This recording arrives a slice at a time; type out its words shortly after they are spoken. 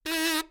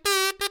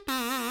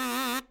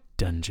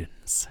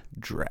Dungeons,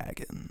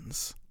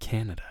 Dragons,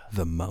 Canada,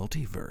 the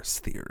multiverse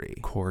theory,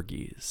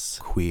 corgis,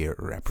 queer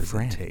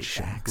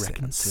representation, French,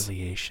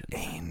 reconciliation,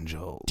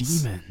 angels,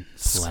 demons,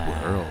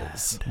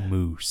 squirrels,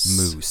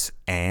 moose,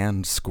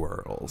 and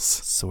squirrels,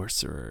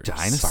 sorcerers,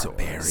 dinosaurs,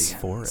 barbarians,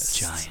 forests,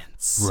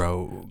 giants,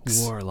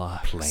 rogues,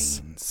 warlocks,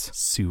 plains,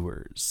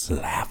 sewers,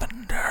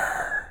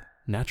 lavender.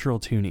 Natural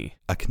Toonie,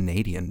 A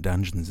Canadian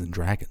Dungeons and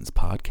Dragons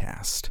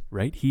podcast.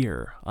 right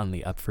here on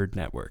the Upford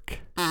Network.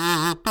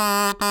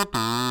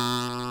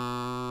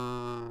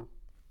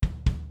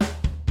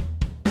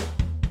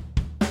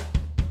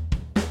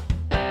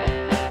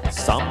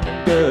 Some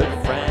good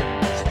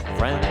friends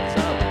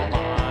of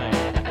mine,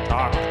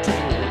 talk to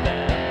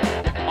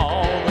them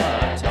all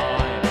the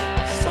time.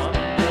 Some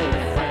good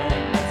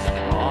friends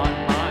on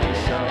my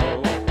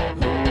show,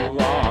 who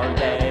are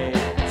they?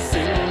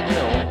 Soon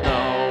you'll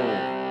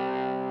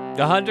know.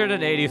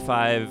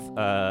 185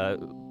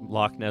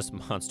 Loch Ness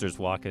monsters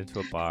walk into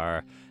a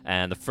bar,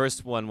 and the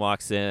first one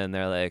walks in, and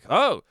they're like,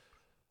 "Oh,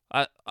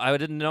 I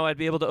didn't know I'd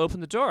be able to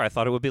open the door. I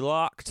thought it would be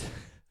locked."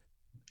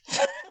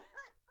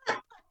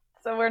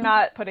 So we're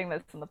not putting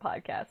this in the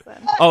podcast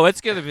then. Oh, it's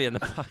gonna be in the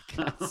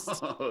podcast.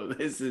 Oh,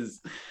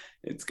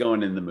 it's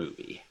going in the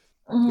movie.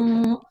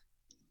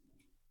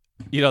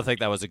 You don't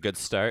think that was a good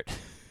start?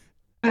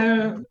 We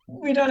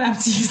don't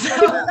have to use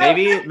that.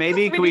 Maybe Can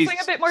can we we sing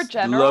a bit more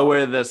general?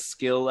 lower the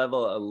skill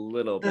level a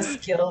little The bit?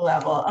 skill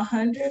level,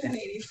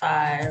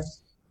 185.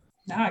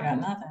 Now I got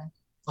nothing.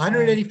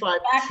 185.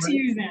 Back to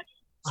you, Xander.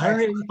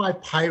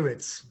 185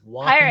 pirates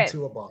walk Pirates.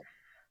 into a bar.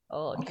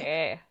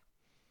 Okay.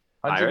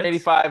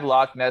 185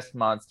 Loch Ness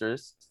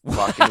monsters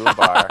walk into a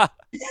bar.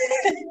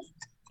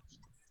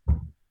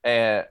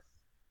 And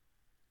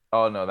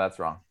oh no, that's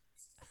wrong.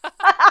 I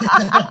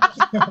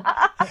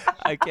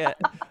get.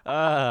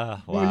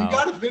 Wow. Well, you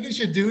gotta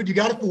finish it, dude. You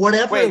gotta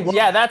whatever. it Wait, was.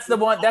 yeah, that's the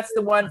one. That's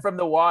the one from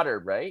the water,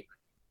 right?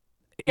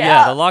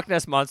 Yeah, the Loch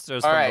Ness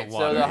monsters All from right. the So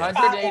water. the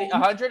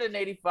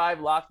 185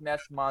 Loch Ness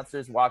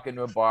monsters walk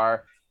into a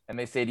bar, and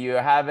they say, "Do you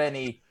have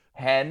any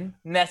hen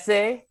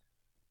Nessie?"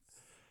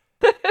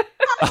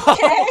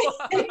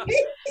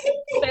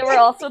 They were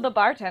also the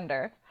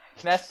bartender.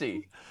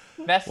 Nessie.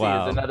 Nessie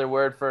Wow. is another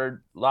word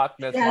for Loch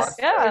Ness Yes.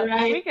 monster. Yeah,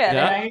 Right. we get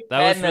Yeah. it. Right?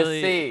 that was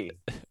Hennessy.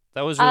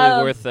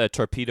 really worth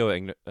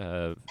torpedoing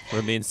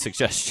Ramin's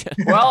suggestion.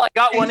 Well, I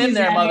got one Thank in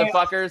you, there, Xander.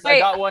 motherfuckers. I Wait.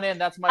 got one in.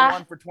 That's my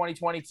one for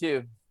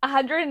 2022.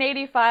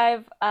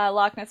 185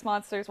 Loch Ness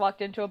monsters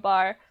walked into a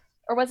bar,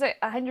 or was it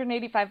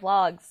 185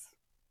 logs?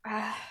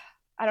 I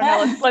don't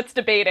know. Let's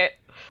debate it.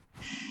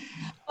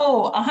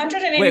 Oh,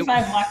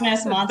 185 Loch Ness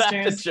Is that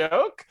monsters. the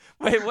joke?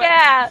 Wait, what?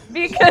 Yeah,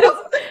 because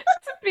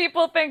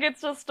people think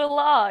it's just a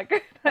log.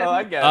 Oh,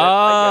 I get it.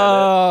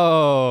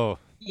 Oh.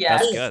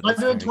 Yes. That's good. That's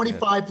very good.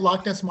 125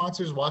 Loch Ness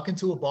monsters walk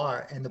into a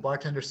bar, and the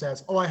bartender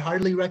says, "Oh, I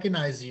hardly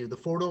recognize you. The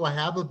photo I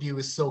have of you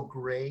is so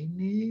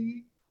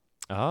grainy."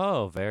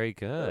 Oh, very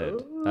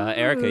good.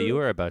 Erica, you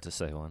were about to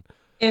say one.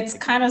 It's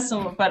kind of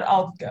similar, but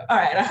I'll go. All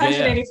right,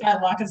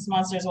 185 Loch Ness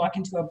monsters walk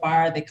into a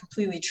bar. They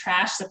completely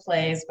trash the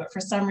place, but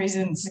for some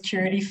reason,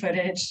 security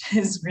footage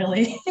is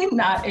really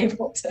not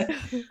able to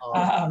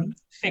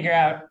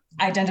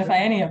identify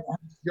any of them.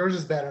 Yours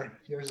is better.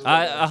 Yours is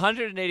better.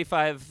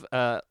 185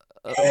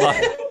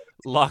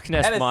 Loch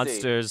Ness Hennessy.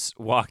 monsters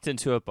walked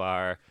into a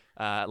bar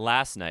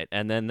last night,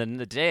 and then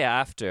the day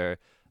after,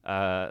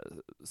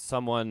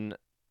 someone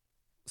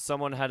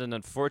had an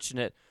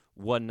unfortunate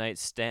one-night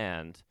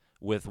stand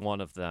with one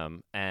of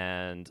them,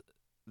 and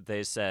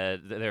they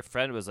said their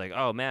friend was like,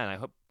 "Oh man, I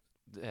hope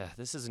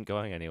this isn't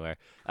going anywhere."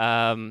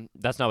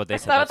 That's not what they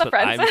That's said. not That's what the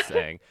what friend I'm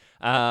said.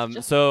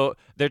 saying. So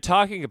they're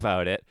talking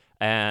about it,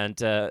 and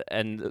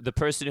the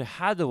person who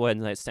had the one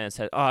night stand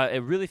said, "Oh, it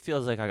really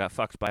feels like I got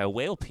fucked by a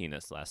whale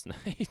penis last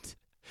night,"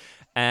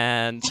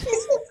 and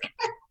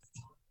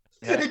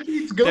It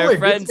keeps their going.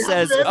 friend It's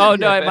says, happening "Oh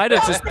no, everywhere." it might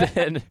have just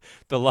been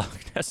the Loch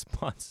Ness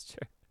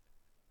monster."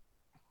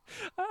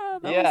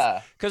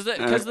 Yeah. Because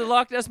the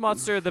Loch Ness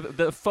monster,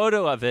 the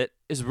photo of it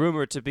is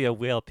rumored to be a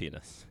whale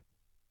penis.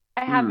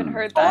 I haven't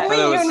heard that. Only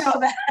thought it you was- know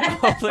that.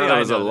 Hopefully, That I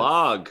was a know this.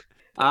 log.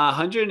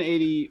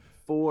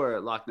 184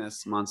 Loch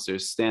Ness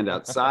monsters stand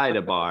outside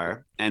a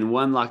bar, and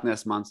one Loch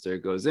Ness monster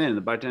goes in.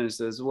 The bartender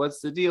says,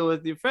 "What's the deal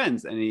with your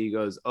friends?" And he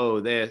goes, "Oh,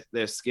 they're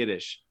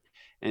skittish."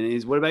 And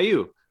he's, "What about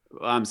you?"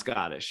 "I'm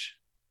Scottish."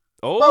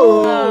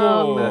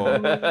 Oh.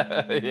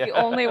 The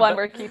only one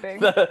we're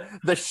keeping.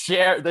 the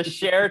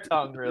share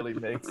tongue really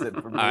makes it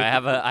for me. All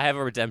right, I have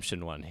a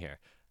redemption one here.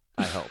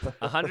 I hope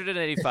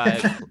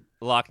 185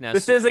 Loch Ness.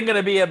 This isn't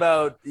gonna be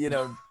about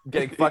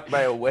getting fucked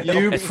by a whale.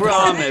 You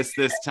promised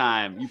this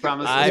time. You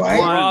promised. I this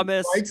one.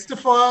 promise Right,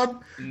 Stefan?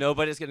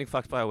 nobody's getting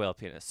fucked by a whale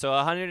penis. So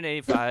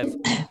 185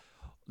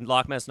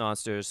 Loch Ness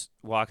monsters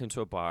walk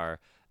into a bar,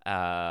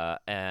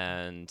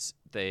 and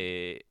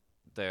the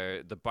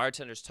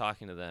bartender's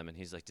talking to them, and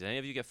he's like, "Did any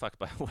of you get fucked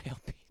by a whale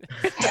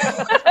penis?"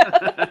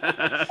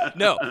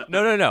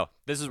 No.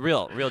 This is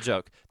real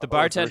joke. The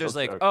bartender's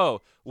like, joke.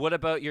 "Oh, what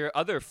about your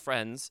other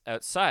friends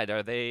outside?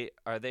 Are they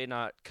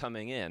not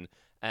coming in?"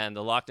 and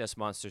the Loch Ness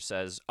Monster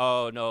says,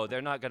 "Oh no,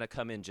 they're not gonna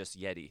come in just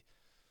Yeti,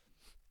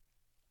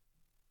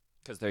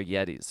 because they're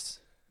Yetis."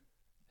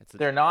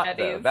 They're not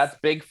though. Yetis. That's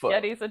Bigfoot.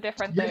 Yeti's a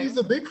different thing. Yeti's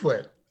a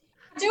Bigfoot.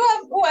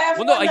 Oh,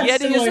 no, a that's Yeti is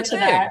similar a to thing.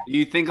 that.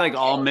 You think like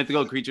all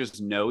mythical creatures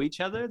know each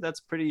other? That's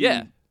pretty.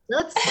 Yeah.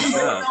 That's I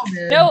don't know,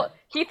 man. No,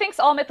 he thinks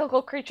all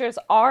mythical creatures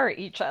are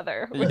each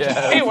other, which is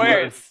Yeah, way that's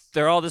worse.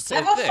 They're all the I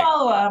same have a thing.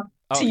 follow-up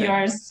to Okay.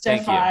 yours, Thank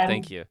you. Stefan.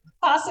 Thank you.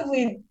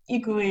 Possibly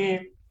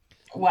equally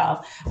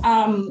well.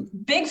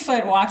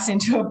 Bigfoot walks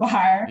into a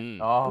bar Mm.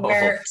 Oh.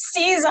 where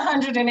sees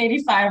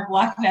 185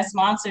 Loch Ness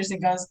monsters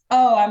and goes,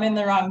 "Oh, I'm in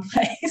the wrong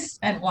place,"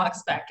 and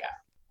walks back out.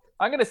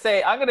 I'm gonna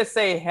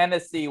say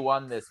Hennessy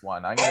won this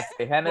one. I'm gonna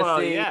say Hennessy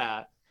Well,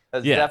 yeah.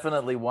 has Yeah.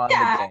 definitely won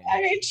Yeah, the game.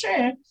 I mean,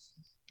 sure.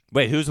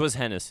 Wait, whose was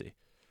Hennessy?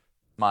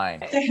 Mine.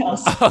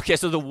 Dale's. Okay,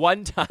 so the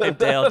one time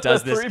Dale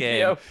does this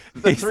game,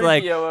 The he's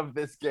like, 3PO of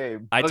this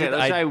game. I Okay, did.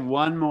 let's I, try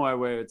one more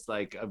where it's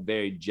like a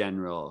very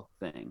general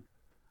thing.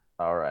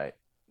 All right.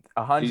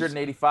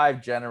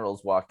 185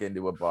 generals walk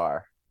into a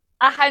bar.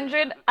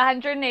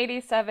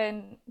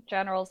 187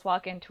 generals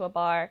walk into a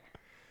bar,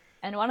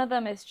 and one of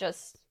them is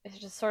just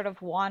sort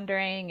of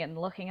wandering and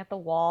looking at the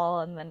wall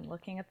and then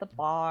looking at the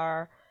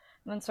bar,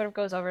 and then sort of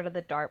goes over to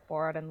the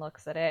dartboard and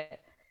looks at it.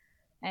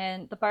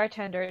 And the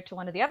bartender to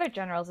one of the other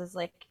generals is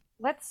like,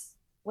 "What's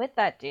with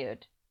that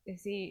dude?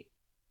 Is he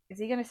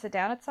gonna sit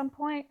down at some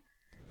point?"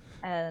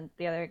 And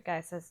the other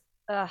guy says,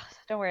 "Ugh,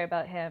 don't worry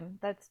about him.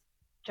 That's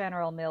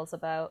General Mills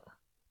about."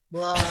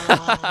 Blah.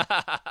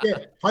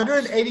 Yeah,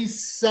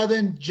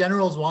 187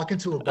 generals walk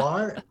into a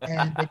bar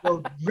and they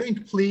go,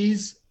 "Drink,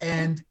 please."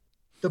 And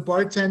the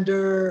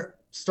bartender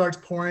starts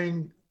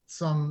pouring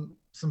some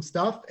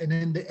stuff, and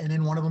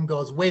then one of them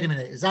goes, "Wait a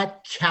minute, is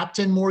that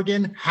Captain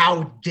Morgan?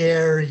 How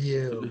dare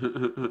you?"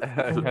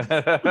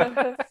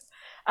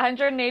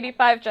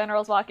 185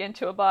 generals walk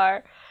into a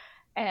bar,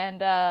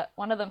 and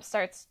one of them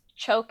starts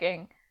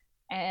choking,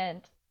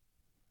 and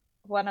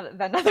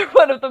another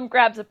one of them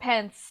grabs a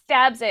pen,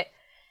 stabs it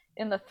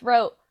in the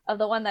throat of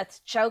the one that's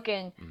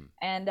choking,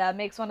 and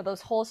makes one of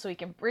those holes so he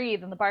can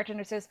breathe. And the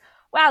bartender says,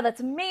 "Wow,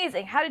 that's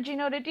amazing. How did you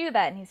know to do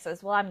that?" And he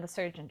says, "Well, I'm the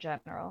Surgeon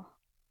General."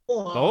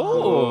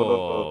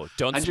 oh,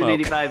 don't smoke.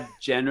 185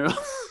 generals.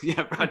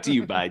 Yeah, brought to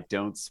you by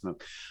Don't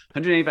Smoke.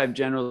 185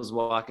 generals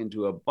walk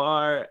into a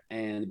bar,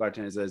 and the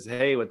bartender says,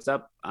 "Hey, what's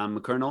up? I'm a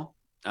colonel.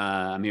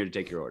 I'm here to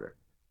take your order."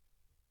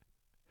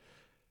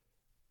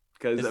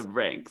 Because of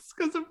ranks.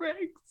 Because of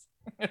ranks.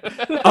 Oh,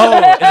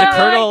 is a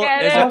colonel I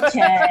is get a,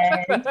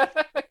 Okay.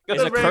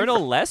 is a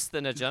colonel less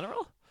than a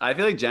general? I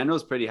feel like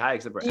general's pretty high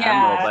except for Yeah.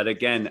 admiral. But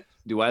again,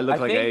 do I look I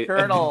like think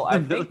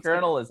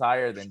Colonel is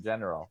higher than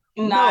General.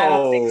 No, I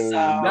don't think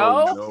so.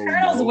 No?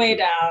 Colonel's way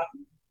down.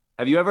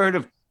 Have you ever heard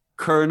of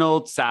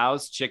Colonel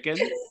Tso's chicken?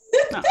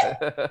 No.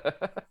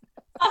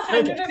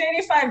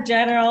 185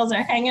 generals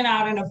are hanging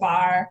out in a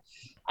bar.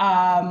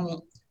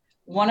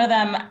 One of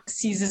them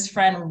sees his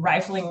friend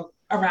rifling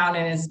around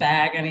in his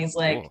bag, and he's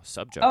like, Oh,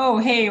 subject. "Oh,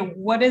 hey,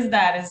 what is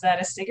that? Is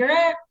that a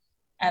cigarette?"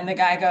 And the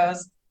guy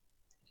goes,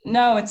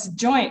 "No, it's a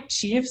joint,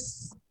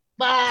 Chiefs."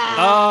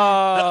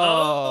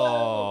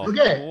 Oh.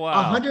 Okay,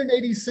 Wow.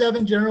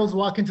 187 generals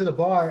walk into the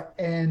bar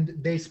and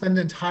they spend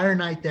the entire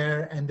night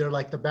there, and they're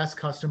like the best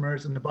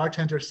customers. And the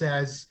bartender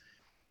says,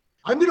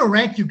 "I'm going to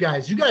rank you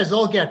guys. You guys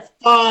all get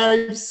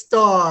 5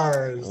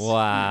 stars."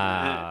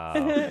 Wow.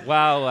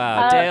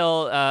 Wow.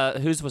 Dale,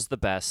 whose was the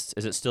best?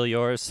 Is it still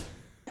yours?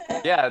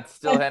 Yeah, it's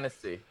still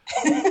Hennessy.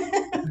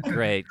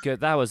 Great. Good.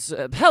 That was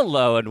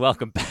hello and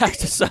welcome back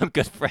to Some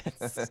Good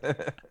Friends.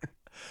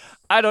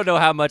 I don't know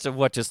how much of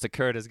what just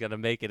occurred is going to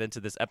make it into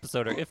this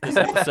episode, or if this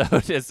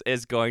episode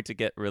is going to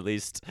get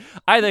released.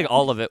 I think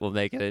all of it will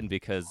make it in,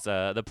 because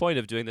the point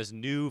of doing this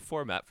new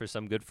format for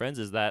Some Good Friends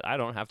is that I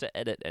don't have to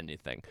edit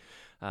anything.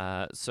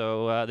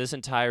 So this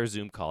entire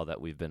Zoom call that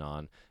we've been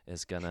on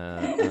is going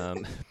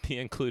to be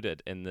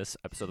included in this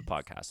episode of the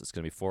podcast. It's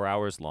going to be 4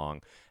 hours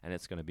long, and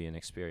it's going to be an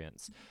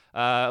experience.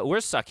 We're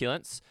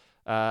Succulents.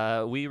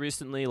 We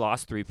recently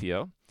lost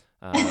 3PO.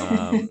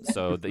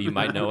 So that you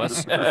might know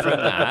us from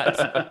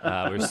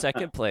that. We're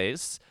second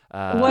place.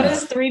 What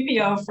is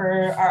 3PO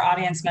for our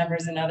audience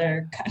members in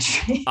other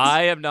countries?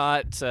 I am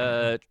not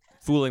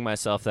fooling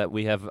myself that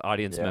we have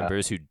audience Yeah.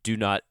 members who do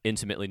not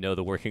intimately know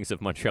the workings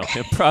of Montreal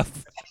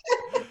Improv.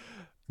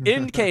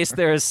 In case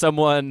there is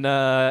someone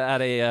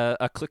at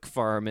a click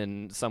farm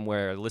in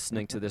somewhere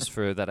listening to this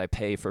for that I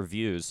pay for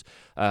views,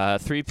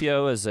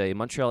 3PO is a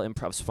Montreal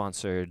Improv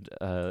sponsored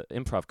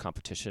improv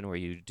competition where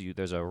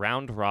there's a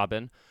round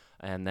robin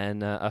and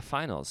then a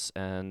finals.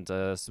 And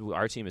so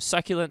our team is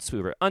Succulents.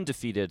 We were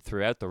undefeated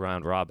throughout the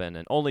round robin,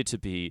 and only to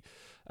be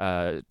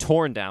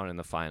torn down in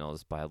the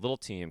finals by a little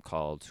team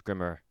called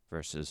Grimmer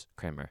versus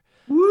Kramer.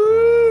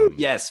 Woo!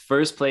 Yes,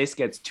 first place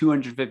gets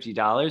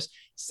 $250.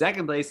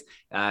 Second place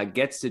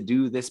gets to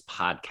do this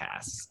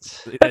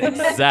podcast.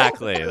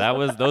 Exactly.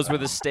 Those were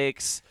the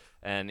stakes,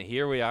 and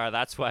here we are.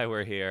 That's why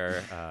we're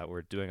here.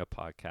 We're doing a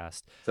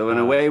podcast. So in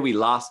a way, we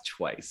lost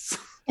twice.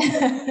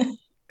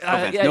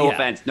 No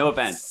offense. No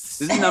offense.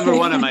 This is number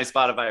one on my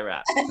Spotify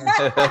rap.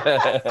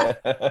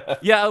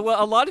 Yeah,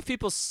 well, a lot of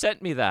people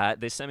sent me that.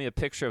 They sent me a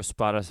picture of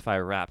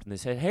Spotify Wrapped, and they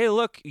said, "Hey,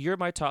 look, you're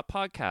my top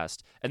podcast."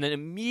 And then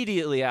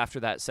immediately after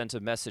that, sent a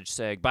message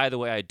saying, "By the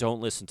way, I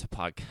don't listen to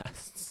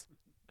podcasts."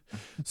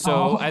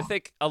 So I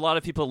think a lot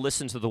of people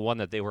listened to the one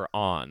that they were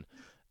on,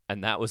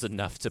 and that was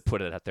enough to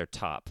put it at their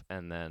top.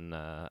 And then,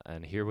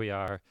 and here we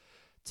are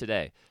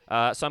today.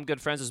 Some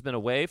Good Friends has been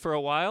away for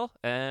a while,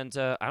 and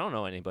I don't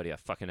know anybody a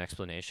fucking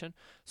explanation,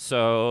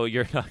 so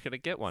you're not gonna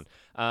get one.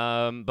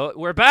 But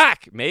we're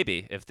back,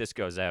 maybe, if this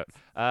goes out.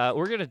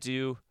 We're gonna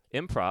do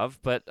improv,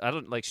 but I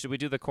don't like. Should we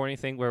do the corny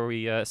thing where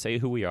we say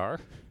who we are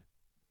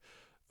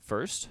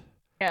first?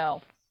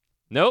 No.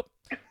 Nope.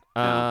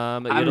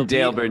 I'm it'll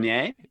Dale be-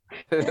 Bernier.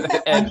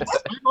 And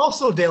I'm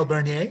also Dale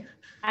Bernier.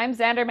 I'm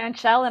Xander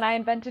Manchel, and I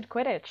invented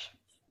Quidditch.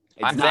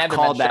 It's I'm not Xander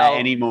called that Manchel.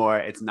 anymore.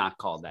 It's not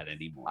called that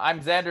anymore. I'm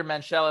Xander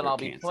Manchel, and You're I'll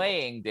be canceled.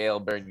 playing Dale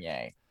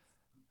Bernier.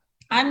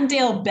 I'm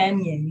Dale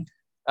Benyon.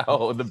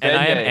 Oh, the And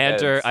I am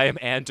Beignet I am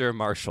Ander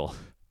Marshall.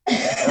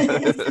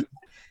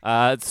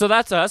 So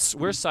that's us.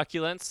 We're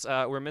Succulents.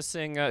 We're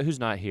missing who's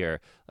not here.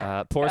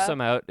 Pour Yeah.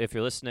 some out if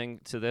you're listening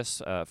to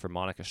this for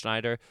Monica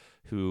Schneider,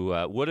 who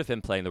would have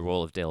been playing the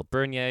role of Dale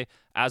Bernier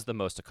as the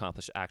most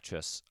accomplished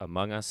actress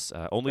among us.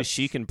 Only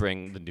she can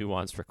bring the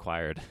nuance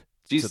required.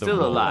 She's to the still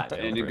role of alive Dale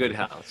and in Bernier. good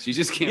health. She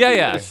just can't. Yeah, be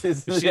yeah.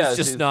 with She's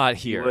just not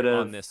here would've-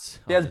 on this.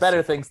 He on has this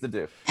better season. things to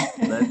do. us.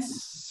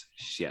 Let's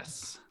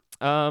yes.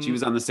 She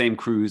was on the same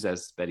cruise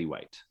as Betty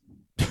White.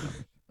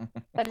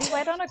 Betty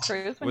White on a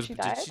cruise when she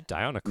died? Did she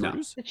die on a No.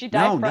 cruise? Did she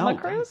die No, from a no.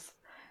 cruise?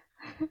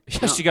 Yeah,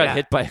 No, she got yeah.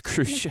 hit by a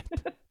cruise ship.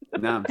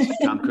 No,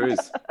 Tom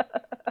Cruise.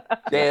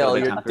 Dale, Could've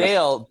been you're Tom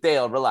Cruise.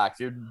 Dale, relax.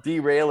 You're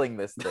derailing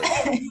this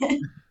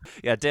thing.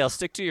 Yeah, Dale,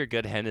 stick to your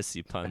good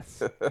Hennessy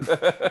puns.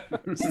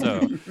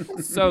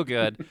 So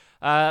good.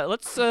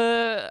 Let's.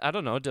 I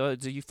don't know.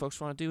 Do you folks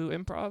want to do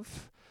improv?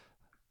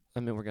 I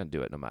mean, we're gonna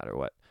do it no matter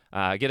what.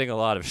 Getting a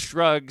lot of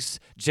shrugs,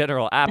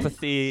 general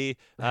apathy.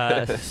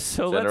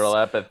 So General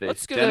apathy.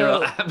 let's get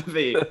General a,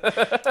 apathy.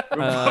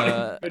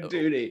 Uh, Reporting for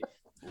duty.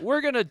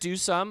 We're gonna do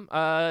some.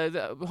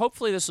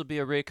 Hopefully, this will be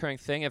a recurring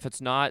thing. If it's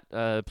not,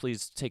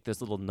 please take this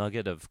little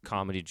nugget of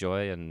comedy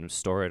joy and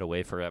store it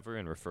away forever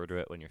and refer to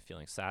it when you're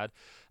feeling sad.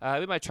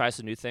 We might try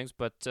some new things,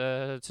 but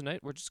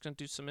tonight we're just gonna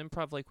do some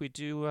improv like we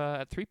do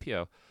at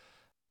 3PO.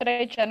 Could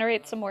I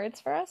generate some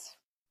words for us?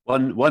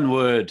 One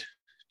word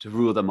to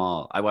rule them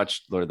all. I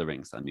watched Lord of the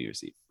Rings on New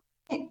Year's Eve.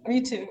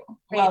 Me too.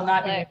 Well,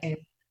 not Like- me.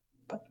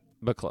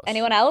 But close.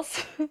 Anyone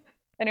else?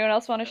 Anyone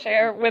else want to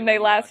share when they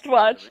last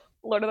watched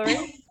Lord of the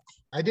Rings?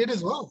 I did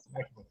as well,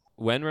 actually.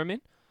 When,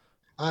 Ramin?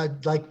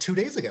 Like 2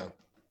 days ago.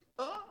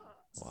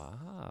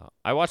 Wow.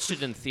 I watched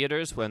it in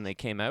theaters when they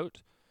came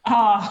out,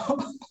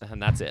 Oh, and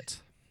that's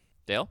it.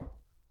 Dale?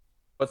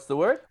 What's the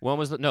word? When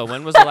was the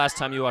last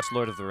time you watched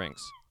Lord of the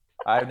Rings?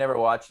 I've never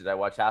watched it. I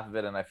watched half of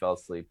it and I fell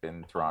asleep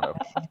in Toronto.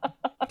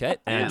 Okay,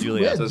 and Damn.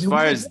 Julia. So as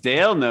far as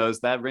Dale knows,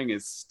 that ring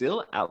is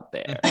still out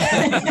there.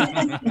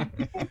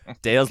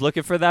 Dale's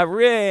looking for that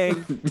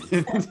ring.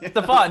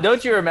 Stefan,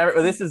 don't you remember?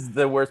 Well, this is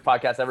the worst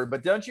podcast ever,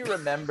 but don't you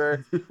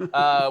remember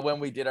when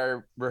we did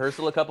our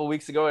rehearsal a couple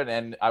weeks ago,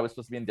 and I was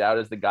supposed to be endowed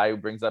as the guy who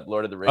brings up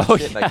Lord of the Rings Oh,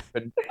 shit, yeah.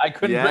 and I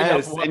couldn't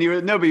Yes, bring up. and you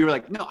were but you were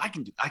like, no, I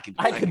can do. I could.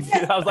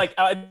 I was like,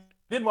 I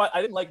didn't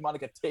like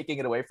Monica taking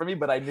it away from me,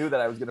 but I knew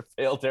that I was going to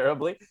fail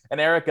terribly, and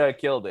Erica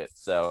killed it.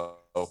 So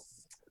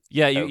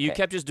Yeah, you Okay.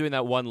 kept just doing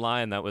that one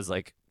line that was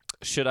like,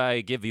 "Should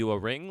I give you a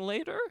ring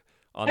later?"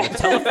 on the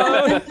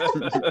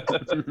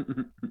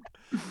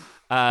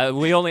telephone.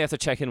 We only have to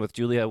check in with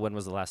Julia. When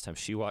was the last time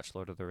she watched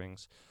Lord of the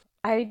Rings?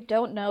 I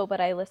don't know, but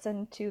I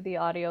listen to the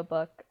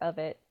audiobook of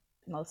it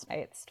most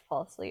nights to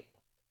fall asleep.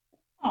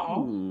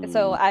 oh.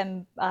 So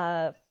I'm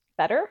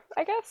better,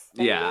 I guess.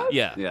 than you yeah, guys?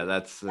 Yeah. yeah,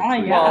 that's Oh,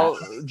 yeah. well,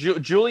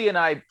 Julia and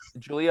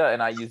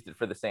I used it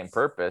for the same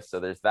purpose, so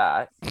there's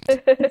that.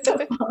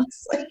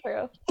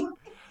 True.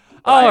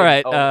 All I-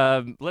 right,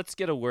 oh. let's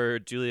get a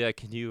word. Julia,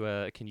 can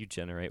you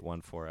generate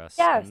one for us?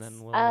 Yes, And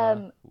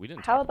then we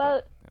didn't. How talk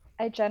about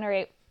I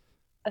generate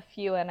a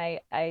few and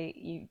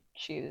you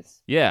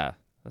choose. Yeah,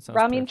 that sounds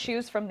Ramin, perfect.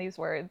 choose from these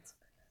words: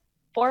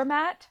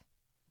 format,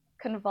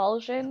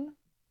 convulsion,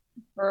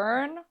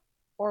 burn,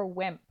 or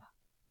wimp.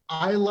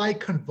 I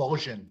like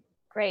convulsion.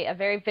 Great, a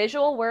very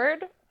visual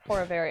word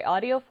for a very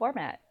audio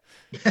format.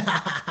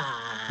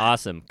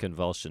 Awesome,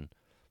 convulsion.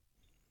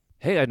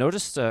 Hey, I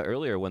noticed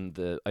earlier when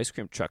the ice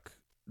cream truck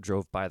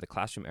drove by the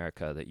classroom,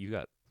 Erica, that you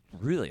got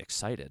really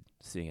excited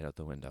seeing it out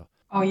the window.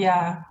 Oh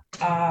yeah.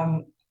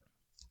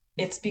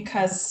 It's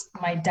because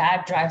my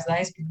dad drives the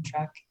ice cream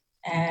truck,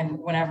 and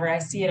whenever I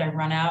see it, I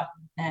run out,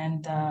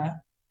 and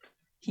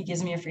he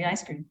gives me a free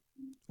ice cream.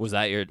 Was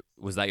that your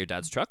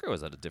dad's truck, or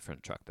was that a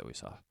different truck that we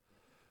saw?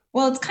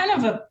 Well, it's kind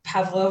of a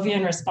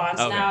Pavlovian response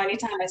Okay. now.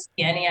 Anytime I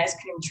see any ice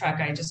cream truck,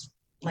 I just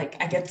I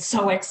get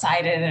so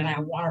excited and I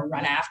want to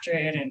run after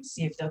it and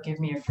see if they'll give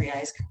me a free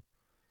ice cream.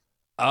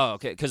 Oh,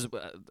 okay. Because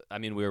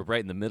we were right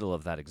in the middle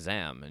of that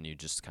exam, and you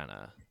just kind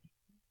of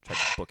tried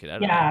to book it out.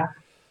 of Yeah.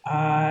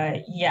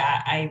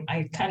 Yeah,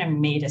 I kind of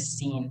made a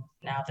scene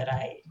now that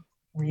I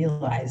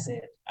realize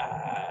it.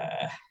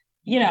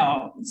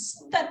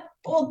 It's that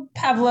old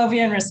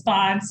Pavlovian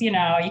response, you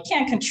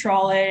can't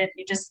control it.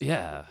 You just,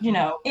 Yeah.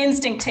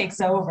 instinct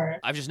takes over.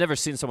 I've just never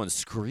seen someone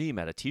scream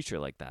at a teacher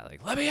like that.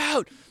 Like, let me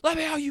out,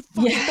 you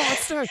fucking Yeah.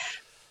 monster.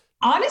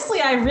 Honestly,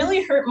 I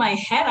really hurt my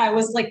head. I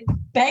was like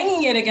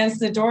banging it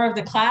against the door of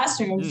the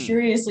classroom,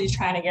 furiously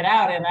trying to get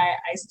out, and I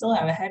still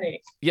have a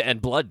headache. Yeah,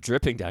 and blood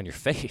dripping down your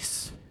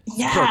face.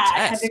 Yeah, I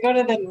had to go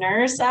to the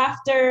nurse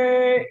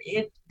after.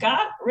 It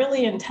got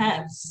really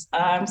intense.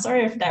 I'm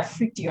sorry if that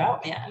freaked you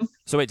out, man.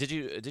 So wait, did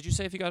you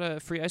say if you got a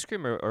free ice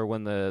cream, or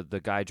when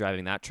the guy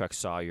driving that truck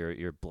saw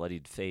your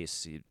bloodied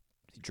face, he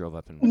drove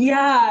up and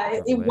Yeah,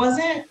 drove it away?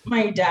 wasn't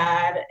my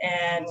dad,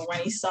 and when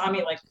he saw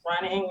me like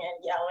running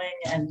and yelling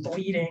and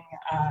bleeding,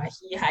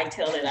 he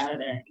hightailed it out of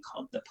there and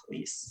called the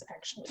police,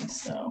 actually.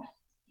 So,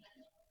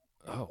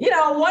 Oh.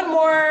 one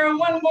more,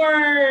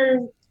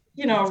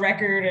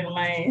 record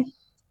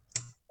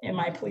in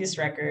my police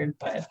record,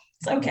 but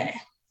it's okay.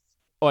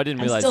 Oh, I didn't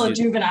I'm realize. still a you-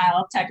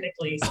 juvenile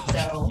technically,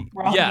 so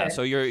we're all yeah, good.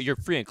 so you're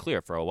free and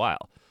clear for a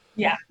while.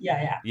 Yeah.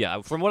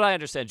 Yeah, from what I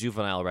understand,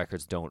 juvenile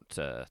records don't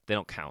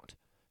count.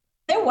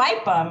 They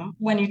wipe them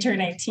when you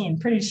turn 18,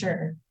 pretty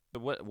sure.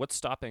 What's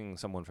stopping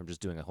someone from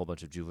just doing a whole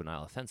bunch of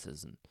juvenile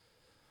offenses? And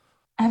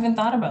I haven't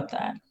thought about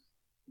that.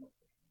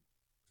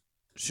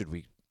 should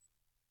we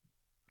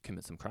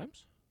commit some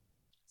crimes?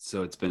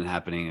 So it's been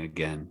happening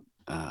again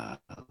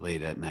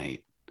late at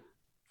night.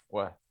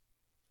 What?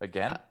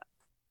 Again?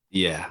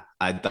 Yeah,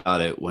 I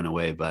thought it went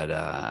away, but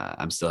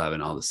I'm still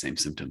having all the same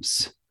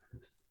symptoms.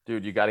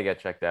 Dude, you got to get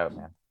checked out,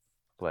 man.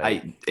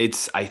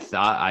 I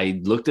thought I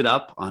looked it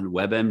up on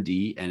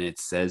WebMD and it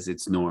says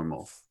it's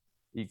normal.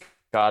 You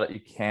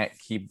can't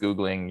keep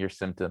Googling your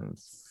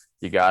symptoms.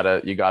 You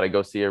gotta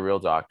go see a real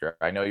doctor.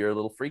 I know you're a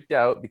little freaked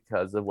out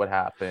because of what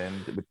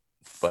happened,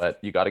 but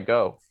you gotta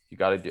go.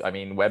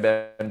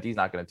 WebMD's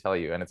not gonna tell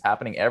you, and it's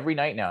happening every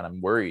night now, and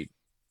I'm worried.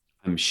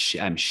 I'm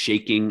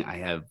shaking. I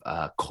have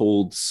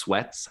cold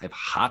sweats. I have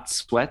hot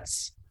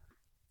sweats.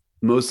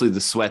 Mostly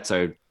the sweats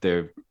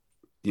they're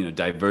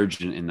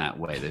divergent in that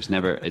way. It's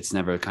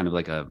never kind of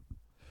like a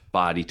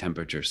body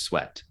temperature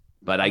sweat.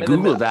 But I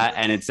Googled that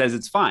and it says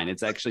it's fine.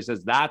 It actually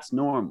says that's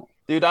normal.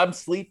 Dude, I'm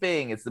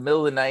sleeping. It's the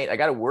middle of the night. I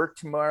gotta work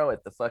tomorrow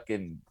at the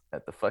fucking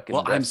Well, I'm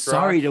restaurant.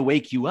 sorry to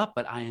wake you up,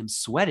 but I am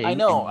sweating. I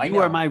know, and I you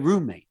know. are my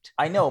roommate.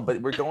 I know,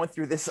 but we're going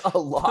through this a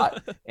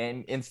lot.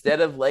 And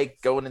instead of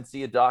like going and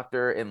see a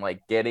doctor and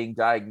like getting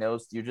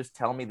diagnosed, you just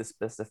tell me the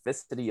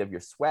specificity of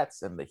your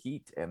sweats and the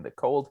heat and the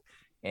cold.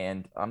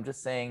 And I'm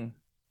just saying,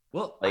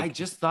 Well, like- I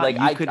just thought like,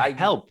 you could I-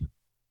 help.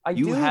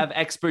 You do have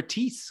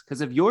expertise because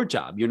of your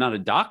job. You're not a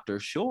doctor,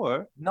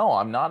 sure. No,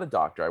 I'm not a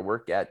doctor. I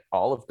work at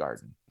Olive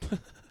Garden.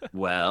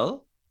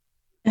 Well,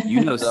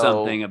 you know So-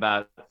 something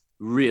about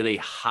really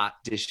hot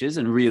dishes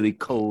and really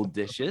cold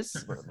dishes.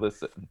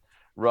 Listen,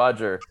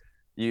 Roger,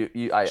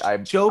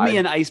 Show me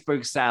an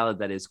iceberg salad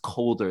that is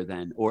colder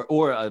than, or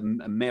a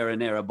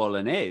marinara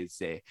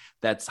bolognese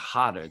that's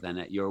hotter than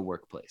at your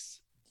workplace.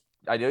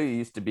 I know you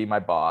used to be my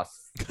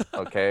boss,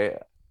 okay,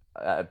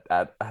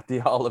 at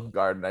the Olive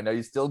Garden. I know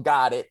you still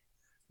got it,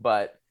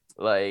 but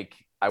like,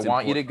 I It's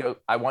want you to go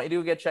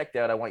get checked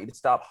out. I want you to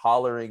stop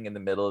hollering in the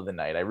middle of the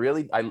night.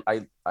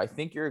 I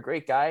think you're a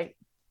great guy,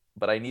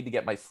 but I need to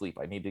get my sleep.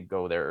 I need to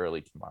go there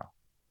early tomorrow.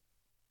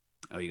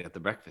 Oh, you got the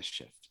breakfast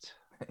shift.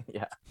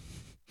 Yeah.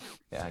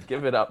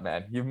 Give it up,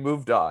 man. You've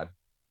moved on.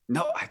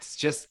 No, it's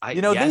just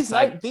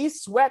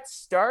These sweats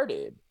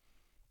started.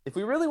 If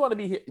we really want to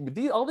be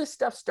here, all this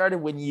stuff started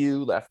when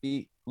you left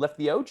the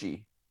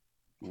OG.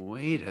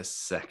 Wait a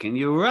second,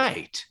 you're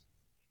right.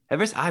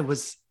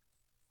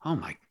 Oh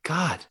my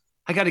God,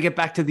 I got to get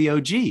back to the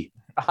OG.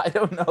 I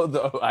don't know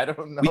though. I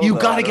don't know. You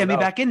though. got I to don't get me know.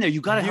 back in there.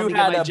 You got to help me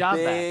get my job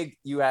back.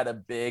 You had a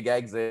big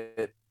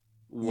exit.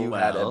 You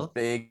had a Well,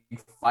 big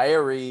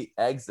fiery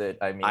exit.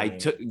 I mean, I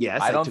took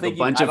I don't a think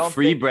bunch of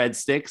free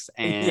breadsticks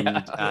and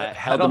Yeah, I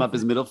held them don't up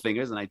as middle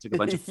fingers, and I took a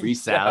bunch of free Yeah.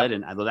 salad,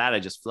 and that I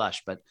just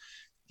flushed. But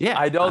yeah,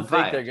 I don't I'm think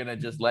fine. they're gonna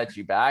just let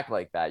you back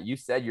like that. You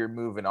said you're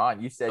moving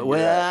on. You said I've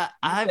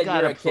you're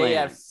got a a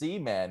plan. KFC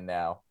man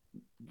now.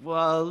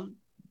 Well,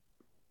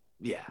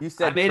 yeah, You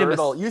said I made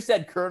Colonel. You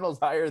said Colonel's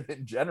higher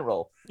than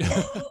General.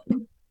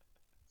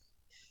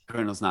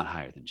 Colonel's not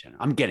higher than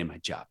general. I'm getting my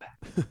job back.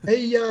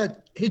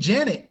 Hey,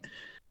 Janet.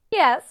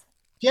 Yes.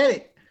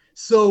 Janet.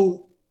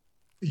 So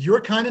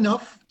you're kind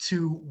enough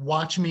to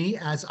watch me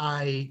as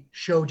I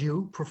showed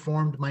you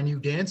performed my new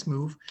dance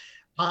move.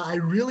 I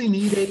really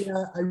need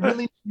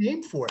a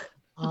name for it.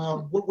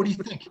 What do you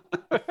think?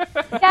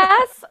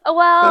 Yes.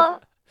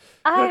 Well,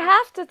 I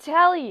have to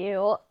tell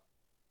you,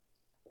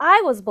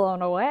 I was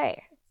blown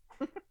away.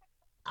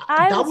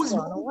 That was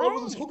blown what I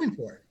away. was hoping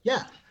for.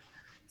 Yeah.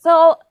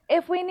 So,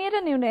 if we need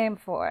a new name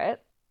for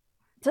it,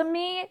 to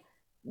me,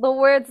 the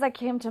words that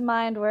came to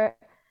mind were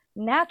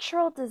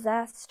natural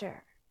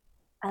disaster,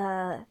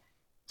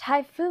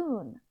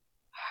 typhoon,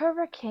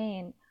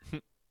 hurricane,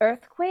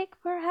 earthquake,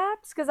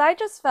 perhaps? Because I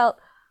just felt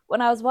when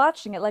I was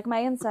watching it, like my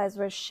insides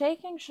were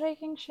shaking,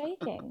 shaking,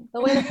 shaking.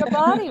 The way that your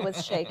body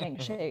was shaking,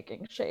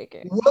 shaking,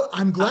 shaking. Well,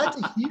 I'm glad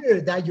to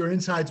hear that your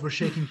insides were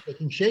shaking,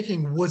 shaking,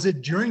 shaking. Was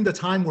it during the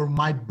time where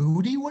my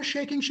booty was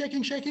shaking,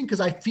 shaking, shaking?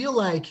 Because I feel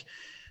like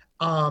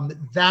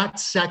that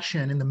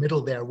section in the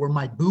middle there where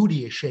my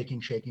booty is shaking,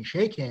 shaking,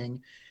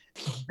 shaking,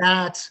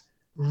 that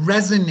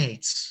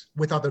resonates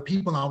with other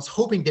people. And I was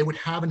hoping they would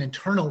have an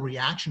internal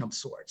reaction of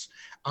sorts,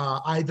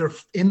 either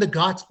in the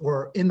gut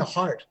or in the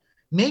heart,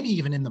 maybe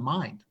even in the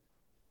mind.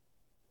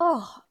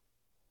 Oh,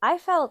 I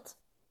felt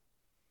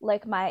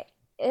like my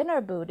inner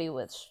booty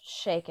was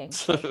shaking,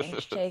 shaking,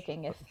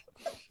 shaking.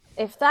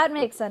 If that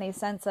makes any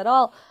sense at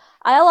all.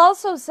 I'll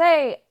also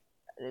say,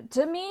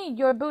 to me,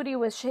 your booty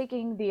was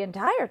shaking the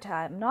entire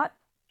time, not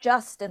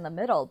just in the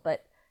middle,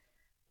 but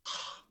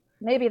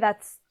maybe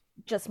that's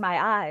just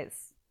my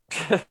eyes.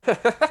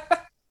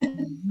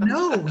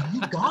 No,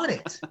 you got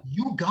it.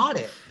 You got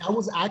it. That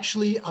was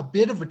actually a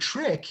bit of a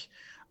trick.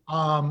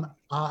 A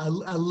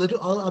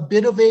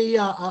bit of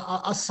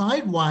a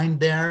sidewind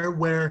there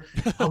where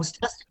I was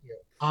testing you.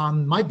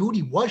 My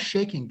booty was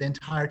shaking the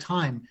entire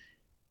time.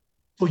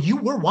 So you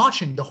were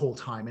watching the whole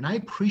time, and I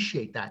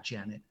appreciate that,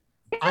 Janet.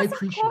 I Yes,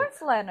 appreciate of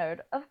course,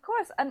 Leonard. Of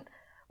course. And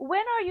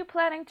when are you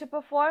planning to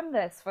perform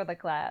this for the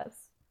class?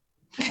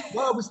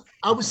 Well,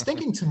 I was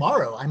thinking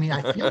tomorrow. I mean,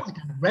 I feel like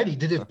I'm ready.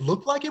 Did it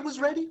look like it was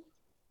ready?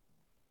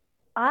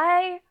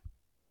 I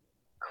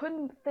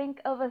couldn't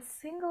think of a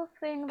single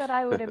thing that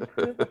I would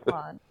improve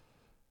upon.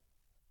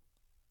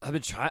 I've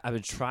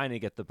been trying to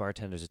get the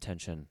bartender's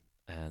attention,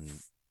 and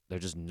they're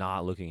just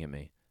not looking at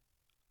me.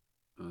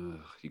 Ugh,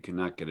 you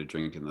cannot get a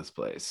drink in this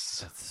place.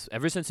 That's,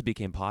 ever since it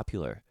became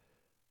popular,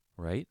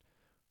 right?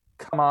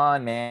 Come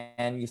on,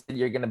 man. You said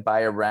you're gonna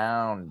buy a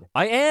round.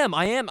 I am.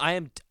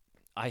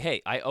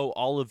 Hey, I owe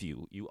all of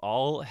you. You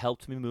all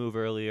helped me move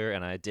earlier,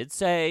 and I did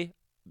say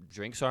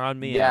drinks are on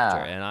me Yeah. after,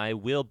 and I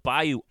will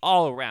buy you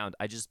all around.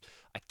 I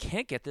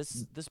can't get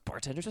this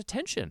bartender's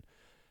attention.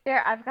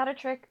 Here, I've got a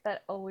trick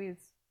that always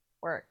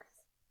works.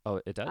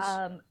 Oh, it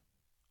does?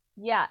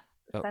 Yeah,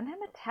 Oh. send him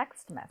a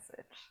text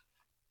message.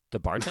 The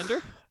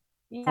bartender?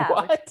 Yeah.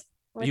 What?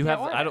 with You your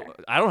have order.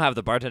 I don't have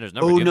the bartender's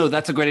number. Oh Give no, it-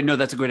 that's a great idea. No,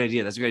 that's a great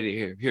idea. That's a great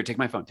idea. Here, take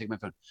my phone. Take my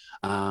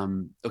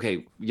phone.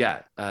 Okay,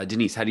 yeah.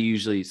 Denise, how do you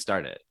usually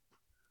start it?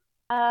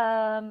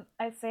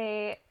 I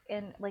say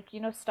in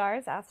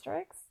stars,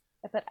 asterisks.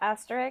 I put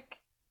asterisk,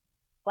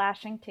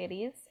 flashing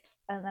titties,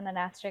 and then an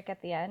asterisk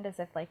at the end, as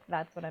if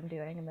that's what I'm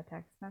doing in the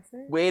text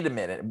message. Wait a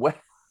minute. What?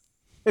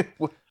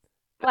 What?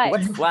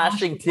 What's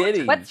flashing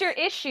titties? What's your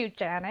issue,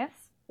 Janice?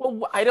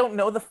 Well, I don't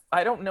know the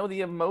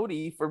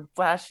emoji for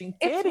flashing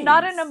titties. It's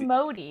not an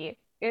emoji.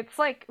 It's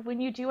like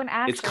when you do an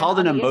action. It's called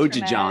an on the emoji,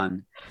 internet.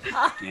 John.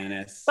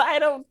 Janice. I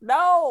don't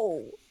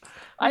know.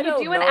 When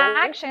you do an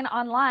action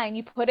online,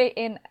 you put it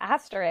in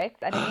asterisk,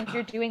 and it means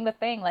you're doing the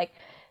thing, like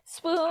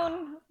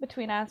spoon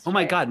between asterisks. Oh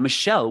my God,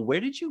 Michelle, where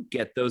did you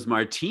get those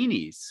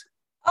martinis?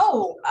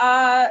 Oh,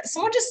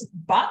 someone just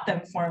bought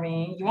them for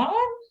me. You want one?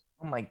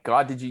 Oh my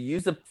God, did you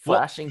use a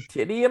flashing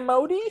titty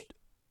emoji?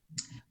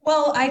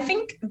 Well, I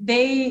think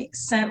they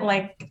sent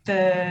like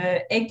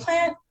the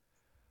eggplant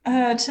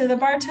to the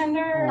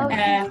bartender, Oh,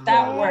 and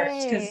that yay.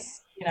 worked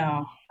because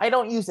I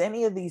don't use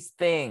any of these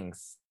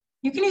things.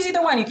 you can use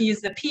either one. You can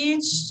use the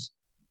peach.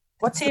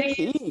 What's the titties,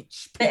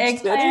 peach? the Peach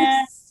eggplant.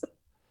 titties?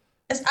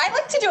 I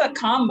like to do a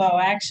combo,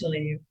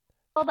 actually.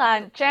 Hold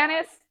on,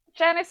 Janice.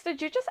 Janice,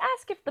 did you just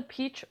ask if the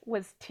peach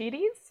was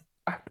titties?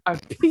 Are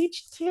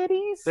peach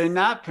titties? They're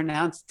not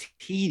pronounced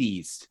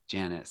titties,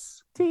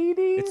 Janice.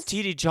 titties. It's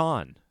TD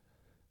John.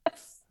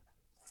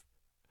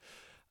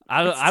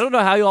 I don't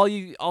know how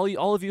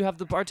all of you have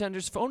the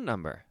bartender's phone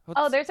number.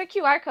 Oh, there's a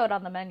QR code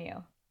on the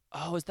menu.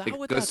 Oh, is that It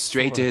what goes that's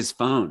straight for? to his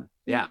phone.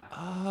 Yeah.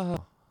 Oh,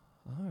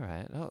 all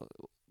right. Oh,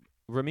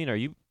 Ramina,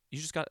 you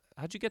just got?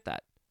 How'd you get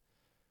that?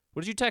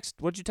 What did you text?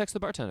 What did you text the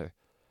bartender?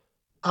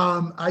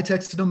 I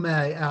texted him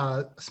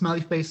a smiley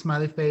face,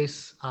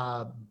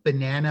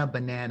 banana,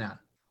 banana.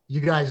 You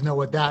guys know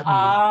what that means.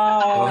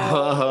 Oh,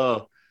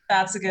 Oh,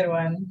 that's a good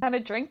one. What kind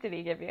of drink did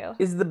he give you?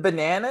 Is the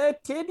banana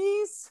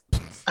titties?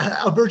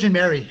 A Virgin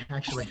Mary,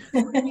 actually.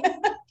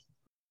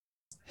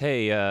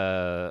 Hey,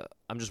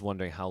 I'm just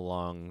wondering how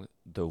long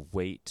the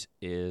wait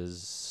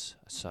is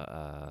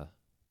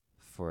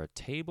for a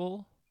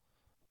table.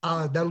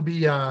 That'll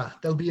be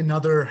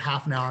another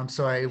half an hour. I'm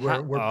sorry.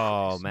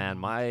 Oh man,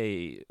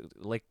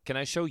 can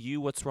I show you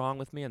what's wrong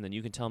with me, and then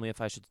you can tell me if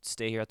I should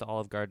stay here at the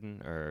Olive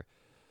Garden or?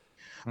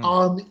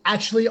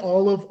 Actually,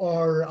 all of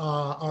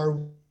our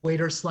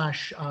waiters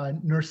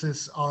 /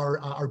 nurses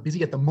are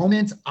busy at the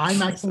moment.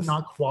 I'm actually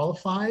not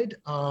qualified.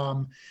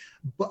 But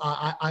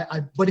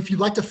if you'd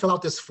like to fill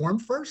out this form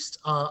first,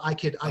 I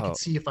could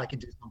see if I can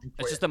do something for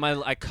It's you. just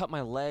that I cut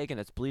my leg and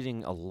it's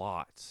bleeding a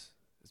lot.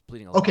 It's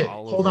bleeding a Okay, lot.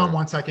 all hold over. on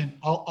one second.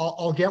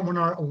 I'll get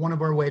one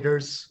of our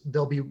waiters.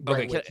 They'll be right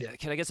Okay, with you.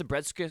 can I get some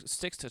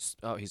breadsticks to?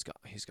 Oh, he's gone.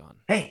 He's gone.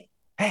 hey.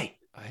 Hey,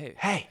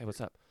 Hey. what's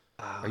up?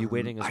 Are you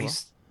waiting as well?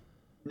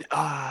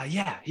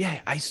 Yeah.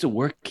 I used to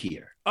work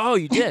here. Oh,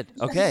 you did?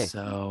 Okay.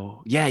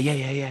 So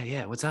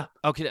yeah. What's up?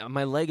 Okay,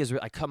 my leg is.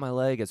 I cut my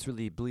leg. It's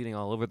really bleeding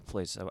all over the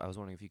place. I was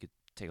wondering if you could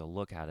take a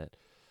look at it.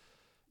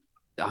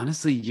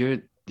 Honestly,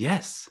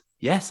 yes.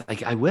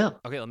 I will.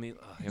 Okay, let me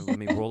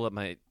roll up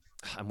my.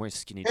 I'm wearing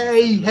skinny jeans. Hey,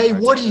 Really hey,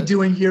 hard what to- are you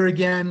doing here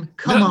again?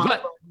 Come No, on.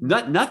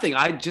 but nothing.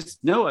 I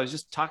was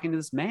just talking to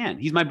this man.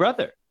 He's my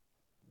brother.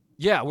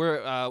 Yeah,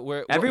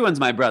 we're Everyone's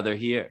my brother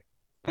here.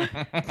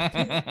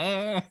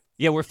 yeah,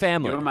 we're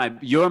family.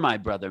 You're my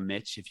brother,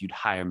 Mitch. If you'd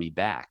hire me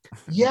back.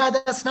 Yeah,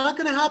 that's not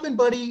going to happen,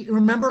 buddy.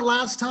 Remember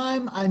last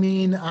time? I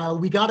mean,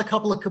 we got a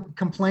couple of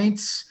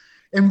complaints.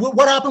 And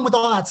what happened with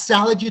all that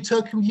salad you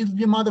took, you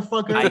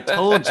motherfucker? I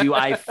told you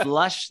I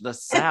flushed the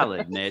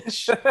salad,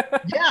 Mitch.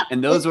 Yeah.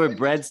 And those were it-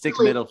 breadstick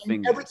really- middle and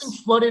fingers. Everything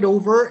flooded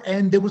over,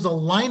 and there was a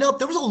lineup.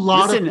 There was a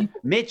lot of Listen,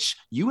 people. Mitch,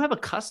 you have a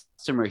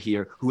customer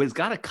here who has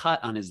got a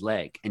cut on his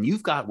leg, and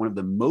you've got one of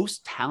the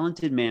most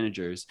talented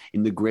managers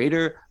in the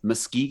greater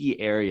Muskegee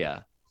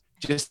area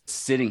just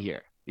sitting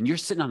here. And you're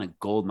sitting on a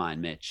gold mine,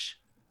 Mitch.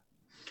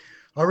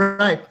 All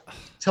right.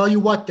 Tell you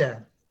what,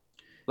 then.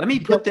 Let me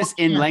put this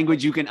in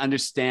language you can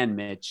understand,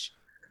 Mitch.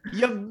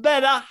 You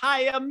better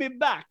hire me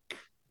back.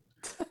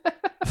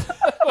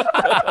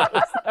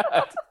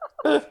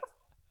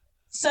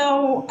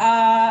 So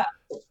I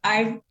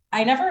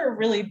never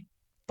really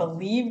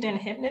believed in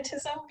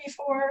hypnotism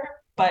before,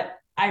 but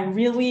I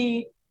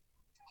really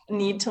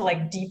need to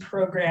like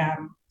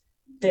deprogram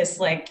this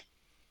like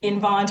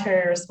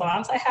involuntary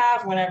response I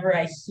have whenever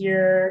I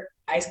hear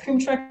ice cream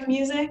truck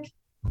music.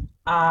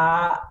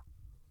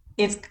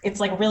 It's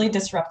like really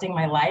disrupting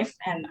my life,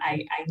 and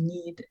I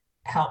need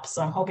help.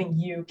 So I'm hoping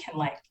you can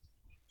like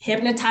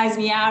hypnotize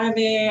me out of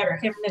it or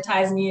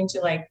hypnotize me into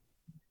like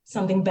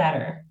something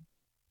better.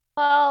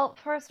 Well,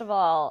 first of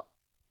all,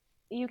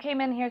 you came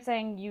in here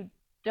saying you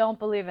don't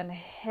believe in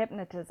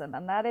hypnotism,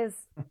 and that is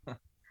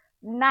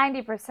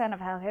 90% of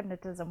how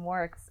hypnotism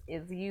works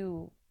is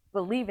you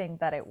believing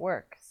that it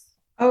works.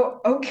 Oh,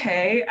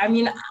 okay. I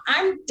mean,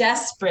 I'm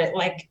desperate.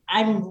 Like,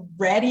 I'm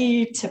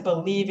ready to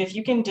believe. If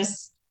you can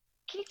just,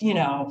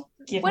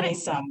 give What me it-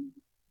 some.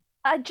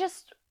 I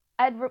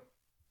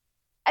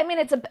mean,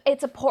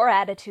 it's a poor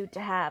attitude to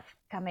have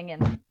coming in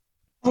to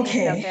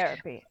Okay.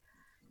 therapy.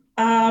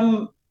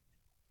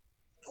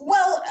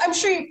 Well, I'm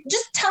sure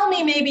just tell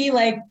me maybe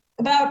like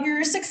about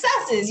your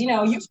successes.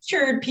 You've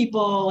cured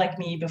people like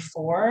me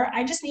before.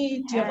 I just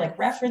need, do you have like Yes.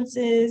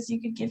 references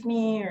you could give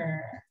me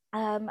or?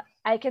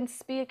 I can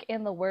speak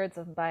in the words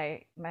of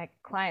my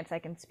clients. I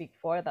can speak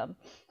for them.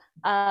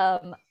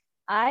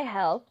 I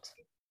helped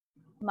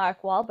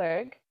Mark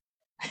Wahlberg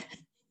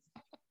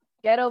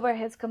get over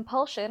his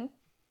compulsion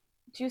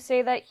to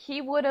say that he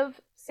would have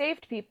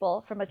saved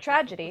people from a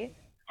tragedy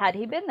had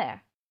he been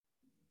there.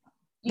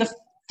 The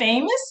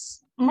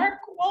famous Mark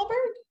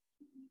Wahlberg?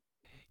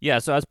 Yeah,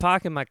 so I was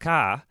parking my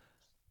car,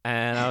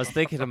 and I was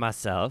thinking to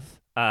myself,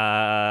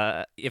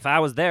 if I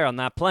was there on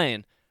that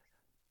plane,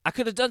 I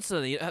could have done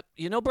something.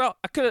 Bro,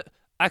 I could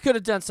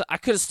have done something. I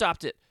could have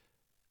stopped it.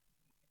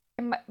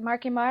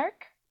 Marky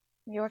Mark?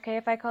 You okay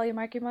if I call you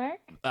Marky Mark?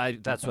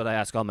 That's what I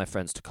ask all my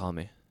friends to call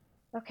me.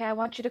 Okay, I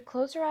want you to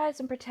close your eyes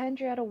and pretend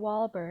you're at a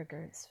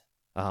Wahlburgers.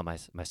 Oh, my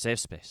safe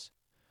space.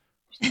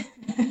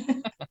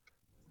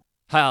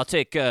 Hi, I'll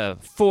take 4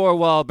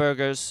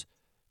 Wahlburgers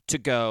to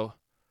go.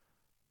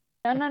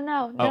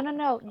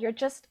 No. You're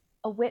just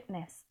a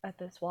witness at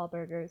this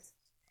Wahlburgers.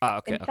 Oh,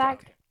 okay. In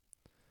fact,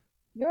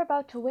 you're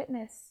about to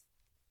witness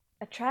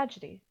a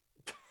tragedy.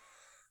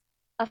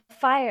 A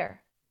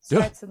fire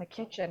starts in the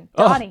kitchen.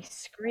 Oh. Donnie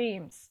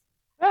screams.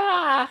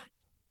 Ah!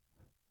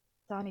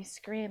 Donnie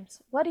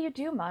screams. What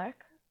do,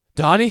 Mark?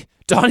 Donnie's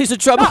in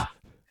trouble.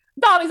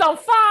 Donnie's on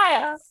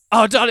fire.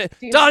 Oh, Donnie,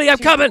 Do you- I'm do you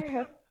coming. hear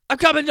him? I'm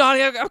coming,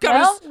 Donnie. I'm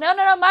coming.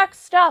 No, Mark,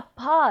 stop.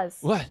 Pause.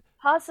 What?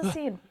 Pause the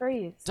scene.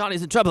 Freeze.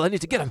 Donnie's in trouble. I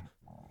need to get him.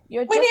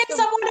 You're We need just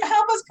a- someone to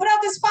help us put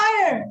out this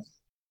fire.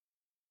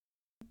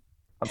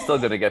 I'm still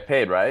gonna get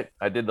paid, right?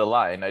 I did the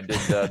line. I did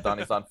the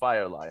Donnie's on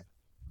fire line.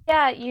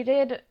 Yeah, you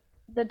did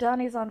the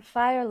Donnie's on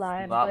fire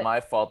line. It's not but... my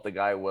fault. The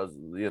guy was,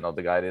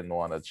 the guy didn't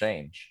want to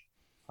change.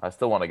 I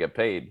still want to get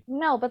paid.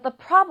 No, but the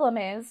problem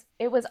is,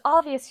 it was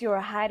obvious you were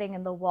hiding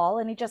in the wall,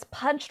 and he just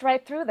punched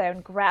right through there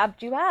and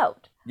grabbed you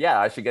out. Yeah,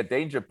 I should get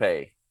danger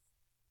pay.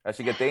 I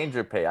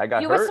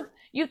got You hurt.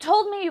 you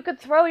told me you could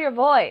throw your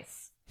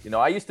voice.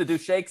 I used to do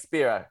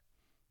Shakespeare.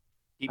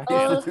 He I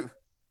did. used to do-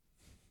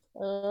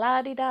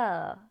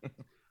 La-di-da.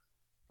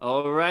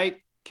 All right,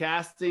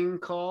 casting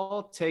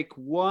call. Take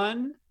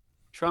 1.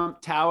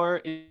 Trump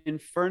Tower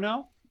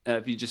Inferno.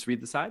 If you just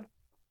read the side.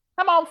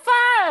 I'm on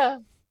fire.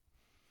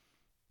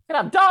 And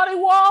I'm Donnie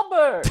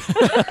Wahlberg.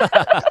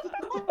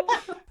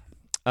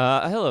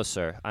 Hello,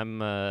 sir.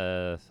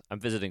 I'm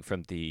visiting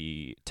from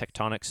the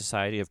Tectonic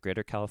Society of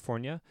Greater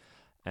California,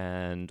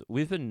 and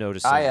we've been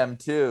noticing. I am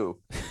too.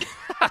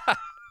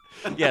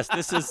 Yes,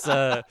 this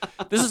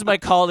is my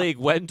colleague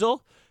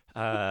Wendell.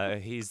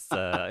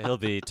 He'll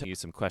be telling you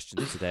some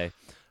questions today.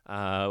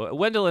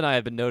 Wendell and I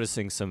have been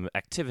noticing some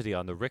activity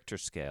on the Richter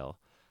scale,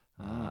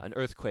 an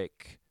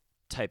earthquake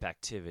type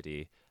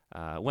activity.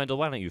 Wendell,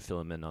 why don't you fill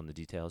him in on the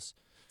details?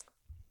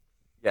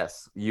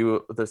 Yes,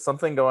 there's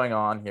something going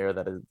on here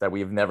that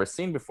we've never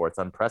seen before. It's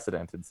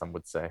unprecedented, some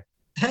would say.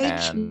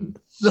 Thank And-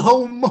 you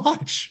so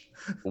much.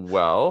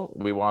 Well,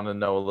 we want to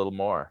know a little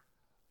more.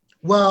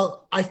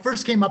 Well, I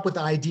first came up with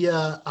the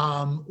idea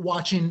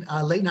watching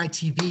late night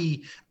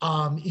TV.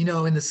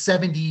 In the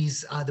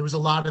 70s, there was a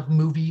lot of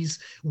movies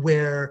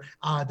where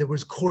there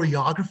was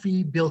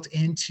choreography built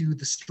into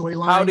the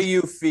storyline. How do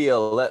you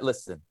feel?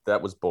 Listen,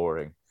 that was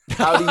boring.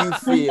 How do you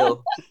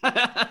feel?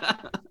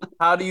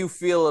 How do you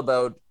feel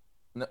about?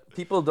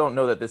 People don't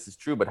know that this is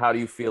true, but how do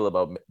you feel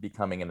about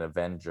becoming an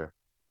Avenger?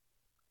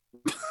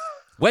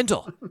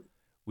 Wendell,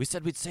 we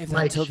said we'd save that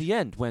Like- until the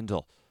end,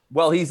 Wendell.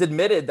 Well, he's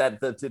admitted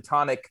that the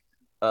Teutonic,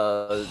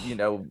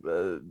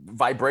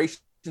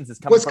 vibrations is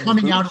coming What's from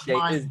coming his out of his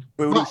mine.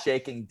 booty But-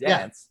 shaking yeah.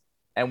 dance,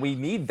 and we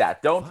need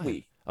that, don't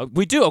we?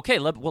 We do. Okay.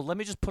 Let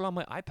me just put on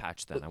my eye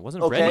patch then. I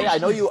wasn't Okay, ready. I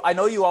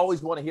know you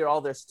always want to hear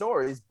all their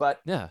stories, but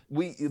Yeah.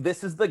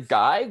 this is the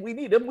guy. We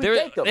need him. We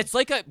take him. It's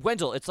like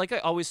Wendell. It's like I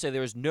always say.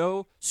 There is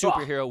no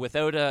superhero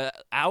without a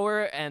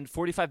hour and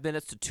 45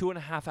 minutes to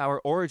 2.5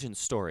 hour origin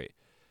story.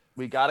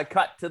 We got to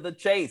cut to the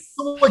chase.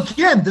 So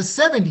again, the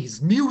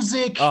 70s,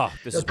 music, Oh,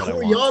 this is what I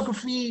want.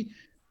 choreography.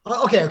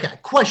 Okay.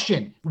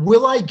 Question: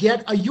 will I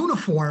get a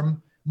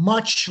uniform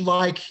much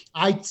like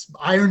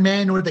Iron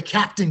Man or the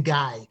Captain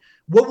guy?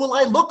 What will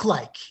I look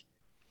like?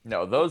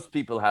 No, those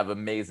people have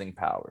amazing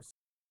powers.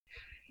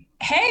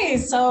 Hey,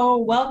 so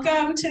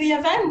welcome to the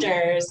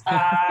Avengers.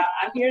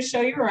 I'm here to show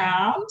you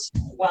around.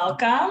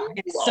 Welcome.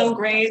 It's so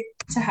great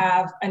to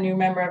have a new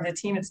member of the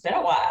team. It's been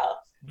a while.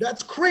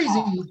 That's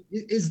crazy.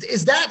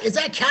 Is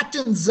that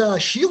Captain's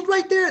shield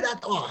right there?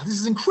 This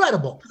is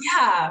incredible.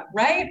 Yeah,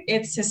 right?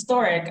 It's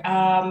historic.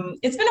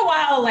 It's been a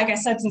while, like I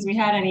said, since we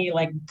had any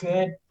like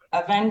good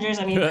Avengers.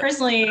 I mean,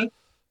 personally,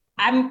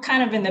 I'm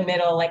kind of in the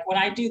middle. Like when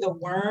I do the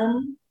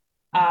worm,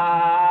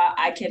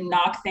 I can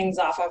knock things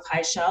off of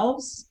high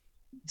shelves.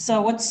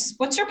 So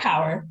what's your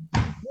power?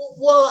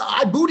 Well,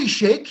 I booty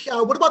shake.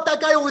 What about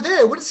that guy over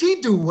there? What does he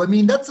do? I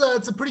mean, it's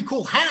a pretty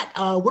cool hat.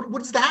 What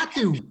does the hat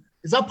do?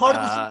 Is that part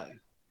of the?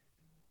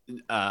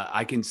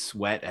 I can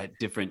sweat at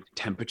different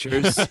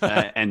temperatures,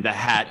 and the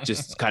hat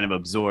just kind of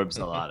absorbs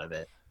a lot of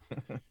it.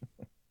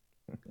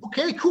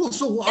 Okay, cool.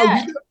 So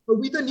Yeah. are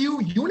we the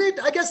new unit?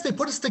 I guess they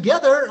put us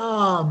together.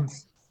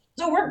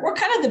 So we're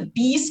kind of the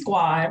B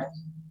squad.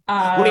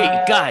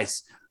 Wait,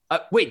 guys.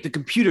 Wait, the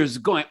computer is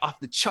going off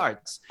the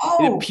charts.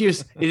 Oh.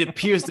 It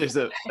appears there's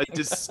a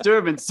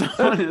disturbance.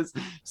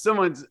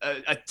 Someone's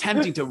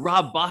attempting to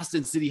rob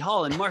Boston City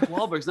Hall, and Mark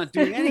Wahlberg's not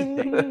doing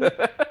anything.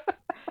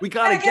 We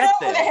gotta get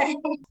over there.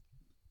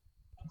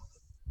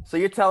 So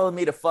you're telling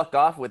me to fuck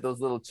off with those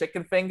little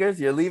chicken fingers?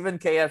 You're leaving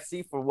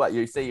KFC for what?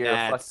 You say you're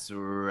That's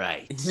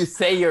right. You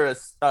say you're a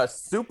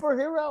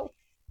superhero?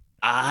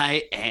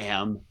 I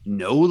am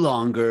no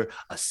longer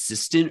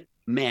assistant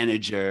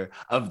manager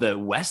of the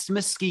West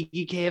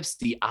Muskegee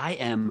KFC. I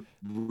am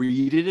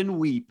Read It and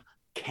Weep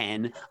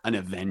Ken, an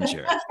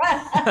Avenger.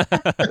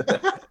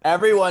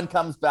 Everyone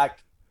comes back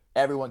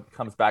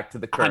to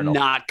the Colonel. I'm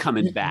not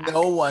coming back.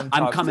 No one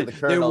I'm talks coming. to the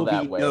There Colonel will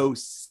that be way. no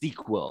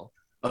sequel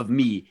of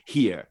me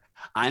here.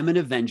 I'm an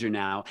Avenger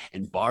now,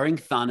 and barring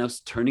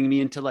Thanos turning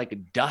me into like a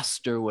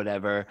dust or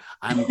whatever,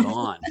 I'm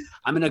gone.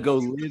 I'm gonna go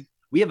live.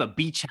 We have a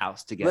beach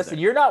house together. Listen,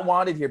 you're not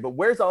wanted here, but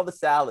where's all the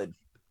salad?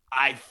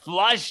 I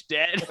flushed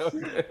it.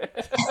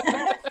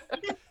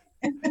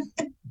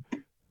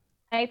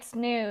 Tonight's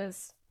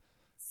news: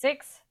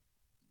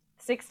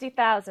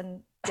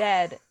 60,000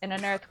 dead in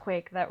an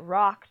earthquake that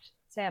rocked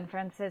San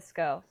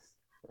Francisco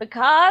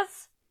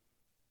because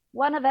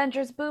one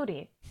Avenger's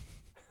booty.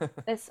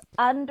 This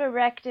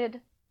undirected,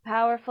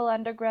 powerful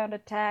underground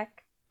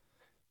attack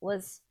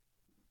was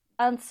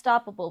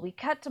unstoppable. We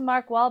cut to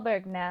Mark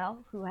Wahlberg now,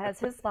 who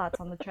has his thoughts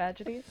on the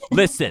tragedy.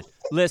 Listen,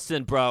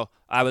 bro.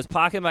 I was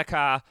parking my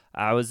car.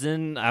 I was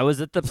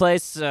at the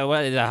place,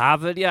 the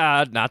Harvard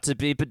Yard. Not to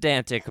be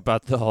pedantic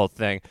about the whole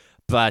thing,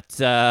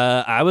 but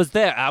I was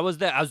there. I was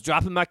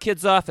dropping my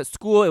kids off at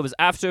school. It was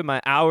after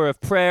my hour of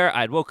prayer.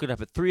 I'd woken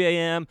up at 3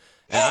 a.m.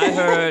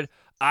 and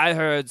I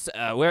heard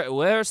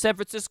where San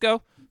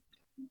Francisco?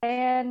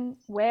 And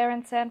where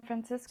in San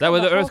Francisco? Is that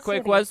where the whole earthquake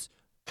city. was?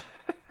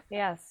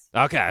 Yes.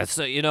 Okay,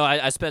 so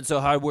I spent so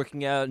hard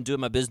working out and doing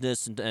my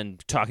business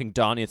and talking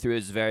Donnie through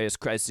his various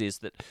crises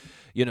that,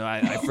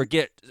 I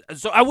forget.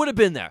 So I would have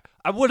been there.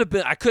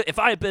 If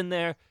I had been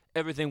there,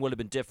 everything would have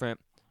been different.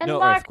 And No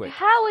Mark, earthquake.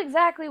 how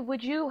exactly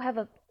would you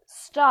have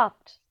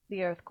stopped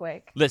the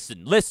earthquake?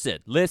 Listen.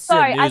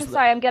 Sorry, I'm news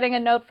sorry. I'm getting a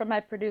note from my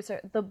producer.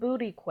 The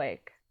booty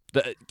quake.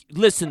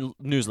 Listen,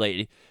 news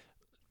lady.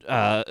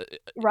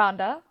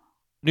 Rhonda.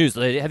 News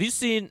lady, have you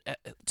seen?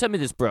 Tell me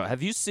this, bro.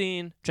 Have you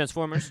seen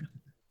Transformers?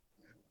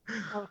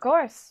 Of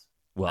course.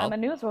 Well, I'm a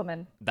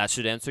newswoman. that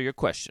should answer your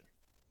question.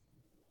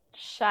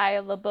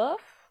 Shia LaBeouf.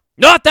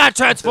 Not that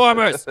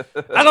Transformers!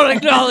 I don't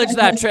acknowledge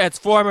that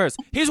Transformers.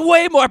 He's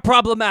way more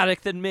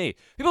problematic than me.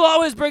 People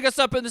always bring us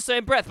up in the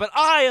same breath, but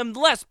I am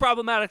less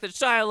problematic than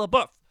Shia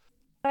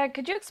LaBeouf.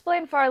 Could you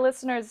explain for our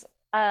listeners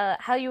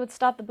how you would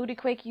stop the booty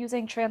quake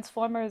using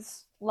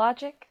Transformers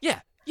logic? Yeah.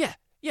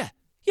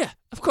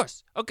 Of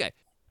course. Okay.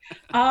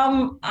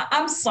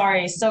 I'm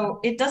sorry. So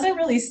it doesn't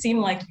really seem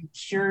like you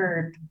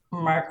cured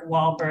Mark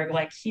Wahlberg.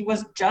 Like he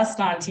was just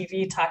on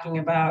TV talking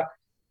about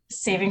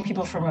saving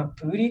people from a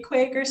booty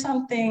quake or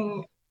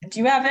something. Do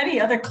you have any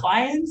other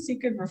clients you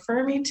could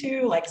refer me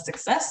to, like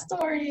success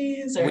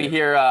stories? Or... We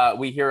hear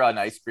an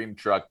ice cream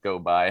truck go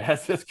by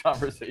as this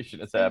conversation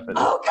is happening.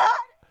 Oh God!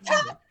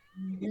 Let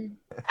me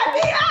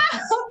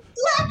out!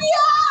 Let me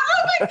out!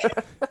 Oh my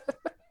God!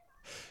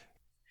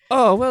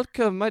 Oh,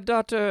 welcome, my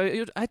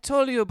daughter. I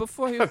told you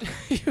before you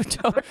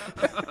don't.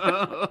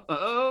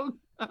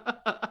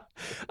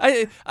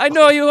 I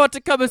know you want to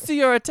come and see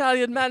your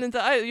Italian man in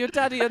your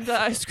daddy in the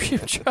ice cream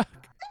truck.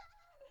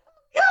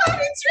 God,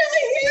 it's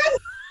really him!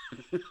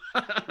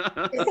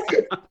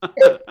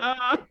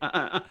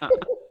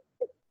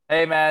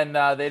 Hey man,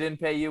 they didn't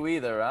pay you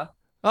either, huh?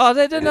 Oh,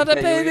 they did not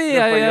pay me.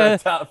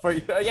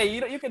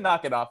 You can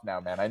knock it off now,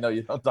 man. I know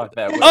you don't talk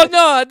that way. Oh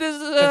no, this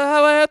is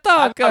how I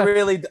talk.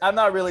 I'm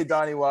not really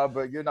Donnie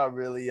Wahlberg. You're not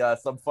really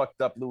some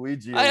fucked up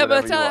Luigi. I am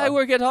whatever you Italian. I are.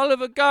 work at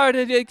Oliver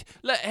Garden.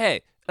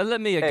 Hey,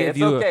 let me Hey, give it's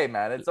you. okay,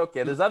 man. It's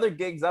okay. There's other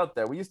gigs out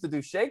there. We used to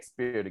do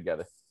Shakespeare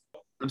together.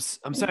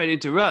 I'm sorry to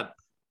interrupt.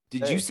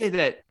 Did Hey. you say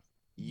that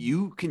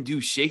you can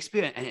do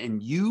Shakespeare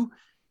and you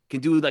can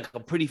do like a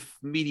pretty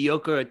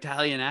mediocre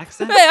Italian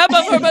accent? Hey,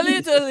 I'm from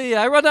Italy.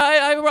 I run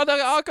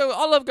a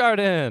Olive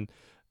Garden.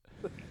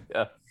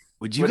 Yeah.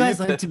 Would you What do you guys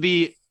like think? to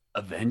be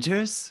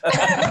Avengers?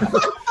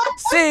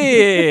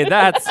 See,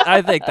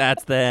 I think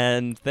that's the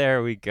end.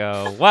 There we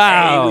go.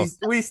 Wow. Hey,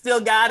 we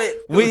still got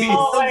it. We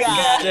Oh my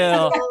God.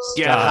 still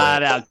Get got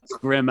hot out,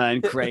 Grima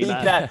and Eat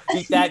Kramer.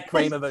 that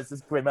Kramer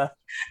versus Kramer.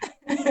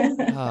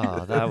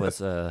 Oh, that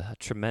was a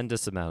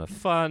tremendous amount of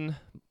fun.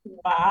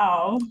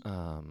 Wow,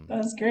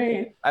 that's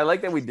great. I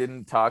like that we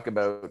didn't talk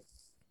about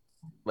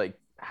like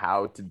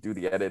how to do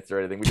the edits or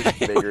anything. We just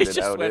figured it just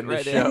out went in the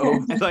right in.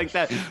 show. Like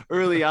that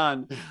early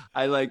on,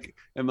 I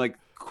am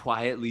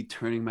quietly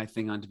turning my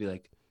thing on to be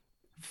like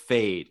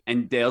fade,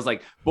 and Dale's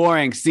like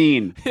boring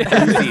scene. New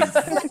scene.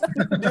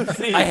 New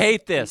scene. I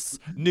hate this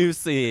new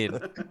scene.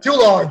 Too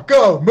long.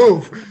 Go.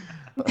 Move.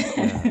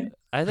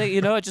 I think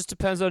it just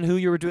depends on who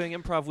you were doing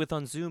improv with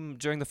on Zoom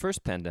during the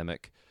first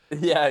pandemic.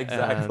 Yeah,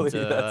 exactly.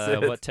 And, That's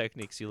it. what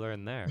techniques you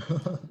learned there.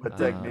 What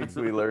techniques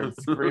we learned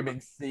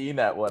screaming scene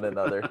at one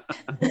another.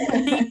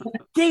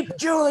 Keep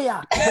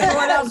Julia.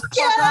 Everyone else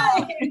fuck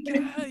off.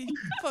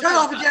 Turn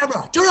off the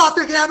camera. Turn off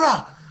the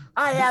camera.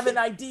 I have an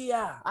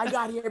idea. I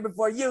got here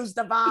before you,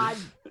 Stefan.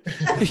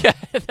 Yeah,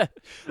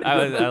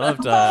 I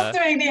loved. Both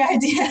doing the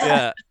idea.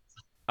 Yeah,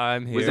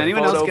 I'm here. Was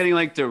anyone Photo. else getting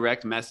like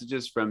direct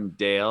messages from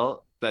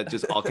Dale that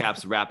just all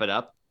caps wrap it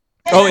up?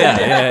 Oh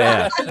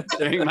yeah.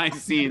 During my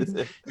scenes,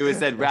 it was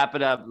said wrap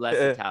it up, less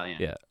Italian.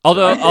 Yeah.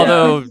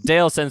 Although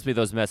Dale sends me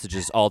those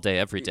messages all day,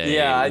 every day,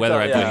 Yeah, whether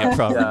I'm doing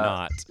improv or Yeah.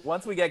 not.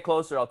 Once we get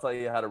closer, I'll tell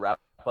you how to wrap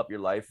up your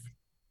life.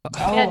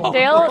 Yeah,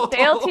 Oh.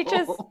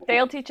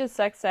 Dale teaches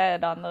sex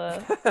ed on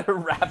the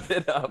Wrap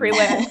it up.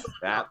 freelance.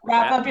 Wrap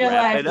up your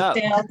wrap life it with up.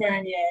 Dale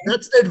Bernier.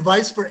 That's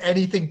advice for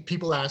anything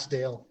people ask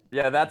Dale.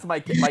 Yeah, that's my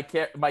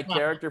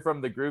character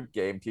from the group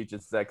game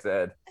teaches sex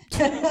ed.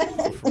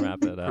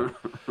 Wrap it up.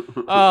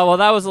 Oh well,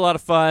 that was a lot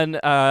of fun.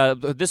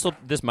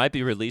 This might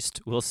be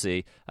released. We'll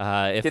see.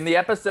 If Can the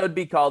episode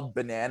be called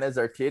 "Bananas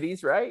Are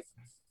Titties"? Right?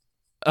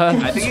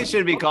 I think it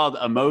should be called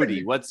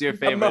emoji. What's your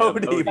favorite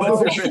Emoji. emoji?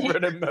 What's your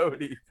favorite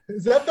emoji?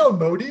 Is that the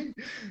Modi?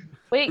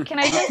 Wait, can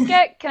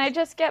I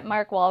just get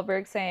Mark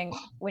Wahlberg saying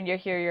 "When you're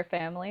here, your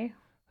family"?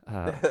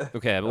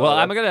 okay. Well,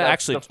 I'm gonna that's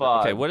actually. the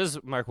fog. Okay, what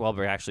does Mark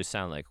Wahlberg actually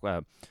sound like?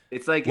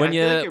 It's like When I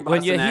feel like you- your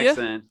when you're Boston here-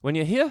 accent. When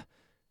you're here,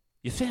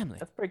 your family.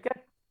 That's pretty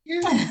good.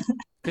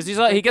 Because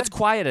he gets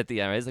quiet at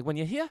the end. Right? He's like, when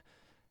you're here,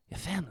 your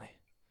family.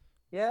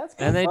 Yeah, that's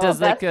good. And then he Oh, does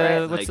that's like, great.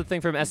 what's Like, the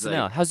thing from he's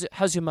SNL? like-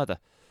 How's your mother?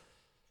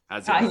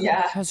 How's your,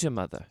 Yeah. How's your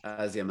mother?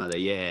 how's your mother?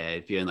 Yeah,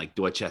 if you're in like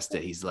Dorchester,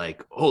 he's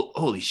like, oh,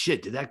 holy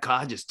shit, did that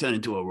car just turn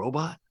into a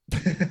robot?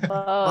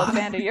 Oh,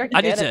 Xander, you're I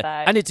good need at to.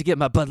 that. I need to get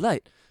my Bud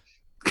Light.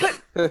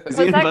 Is Was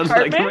he in that Bud Light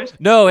Cartman? commercial?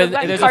 No, Was and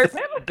that there's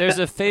Cartman? there's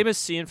a famous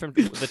scene from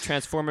the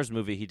Transformers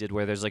movie he did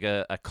where there's like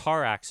a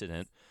car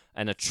accident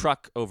and a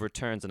truck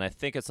overturns, and I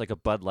think it's like a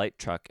Bud Light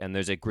truck, and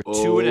there's a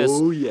gratuitous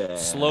Oh, yeah.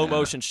 slow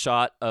motion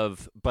shot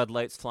of Bud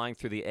Lights flying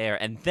through the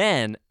air, and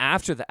then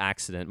after the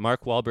accident,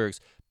 Mark Wahlberg's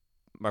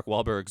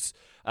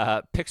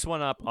picks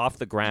one up off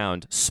the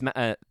ground,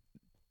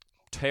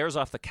 tears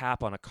off the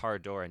cap on a car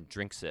door, and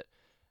drinks it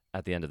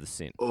at the end of the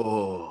scene.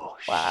 Oh,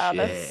 Wow,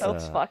 that's shit. so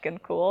fucking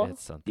cool.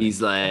 It's something.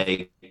 He's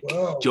like,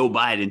 Whoa. Joe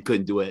Biden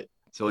couldn't do it.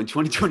 So in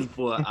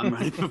 2024, I'm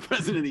running for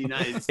president of the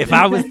United States. If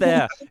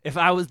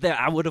I was there,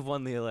 I would have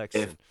won the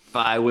election. If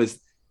I was,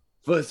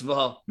 first of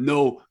all,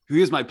 no,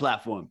 here's my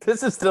platform.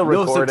 This is still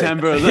No recording.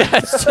 September Yeah, 11th.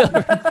 it's still-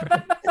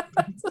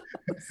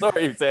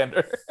 Sorry,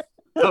 Xander.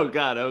 Oh,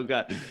 God. Oh,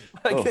 God.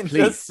 I Oh, can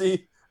please. just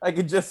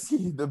see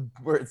the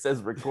where it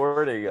says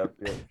recording up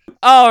here.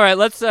 All right,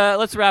 let's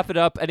wrap it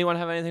up. Anyone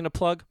have anything to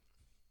plug?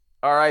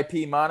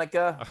 R.I.P.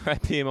 Monica.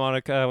 R.I.P.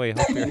 Monica. We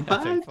hope you're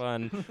having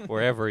fun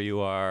wherever you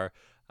are.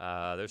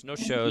 There's no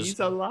shows. He's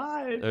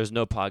alive. There's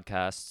no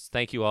podcasts.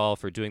 Thank you all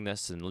for doing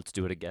this, and let's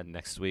do it again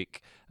next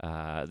week.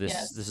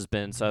 This has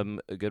been Some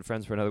Good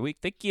Friends for another week.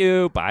 Thank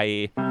you.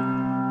 Bye.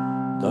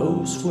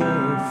 Those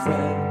were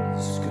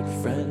friends, good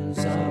friends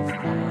of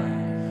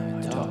mine.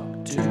 I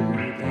talked to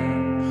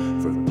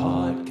them for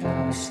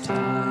podcast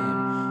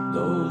time.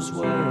 Those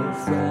were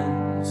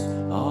friends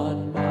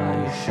on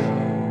my show.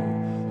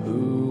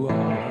 Who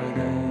are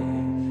they?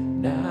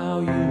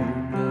 Now you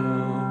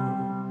know.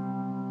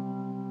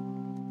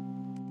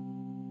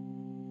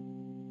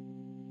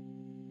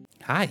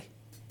 Hi,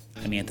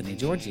 I'm Anthony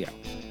Giorgio,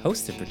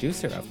 host and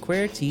producer of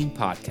Queer Teen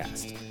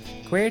Podcast.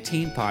 Queer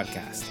Teen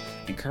Podcast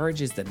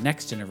encourages the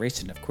next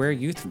generation of queer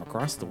youth from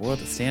across the world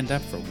to stand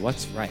up for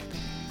what's right.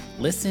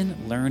 Listen,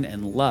 learn,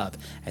 and love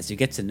as you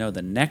get to know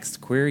the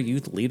next queer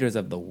youth leaders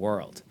of the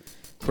world.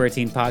 Queer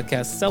Teen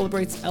Podcast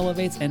celebrates,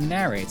 elevates, and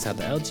narrates how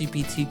the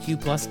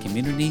LGBTQ+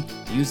 community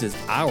uses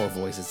our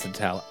voices to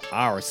tell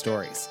our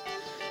stories.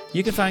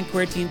 You can find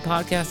Queer Teen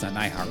Podcast on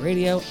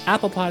iHeartRadio,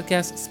 Apple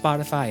Podcasts,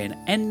 Spotify, and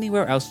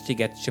anywhere else you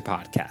get your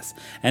podcasts.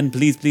 And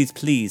please, please,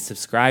 please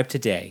subscribe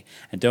today.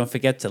 And don't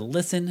forget to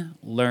listen,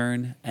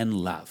 learn, and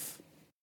love.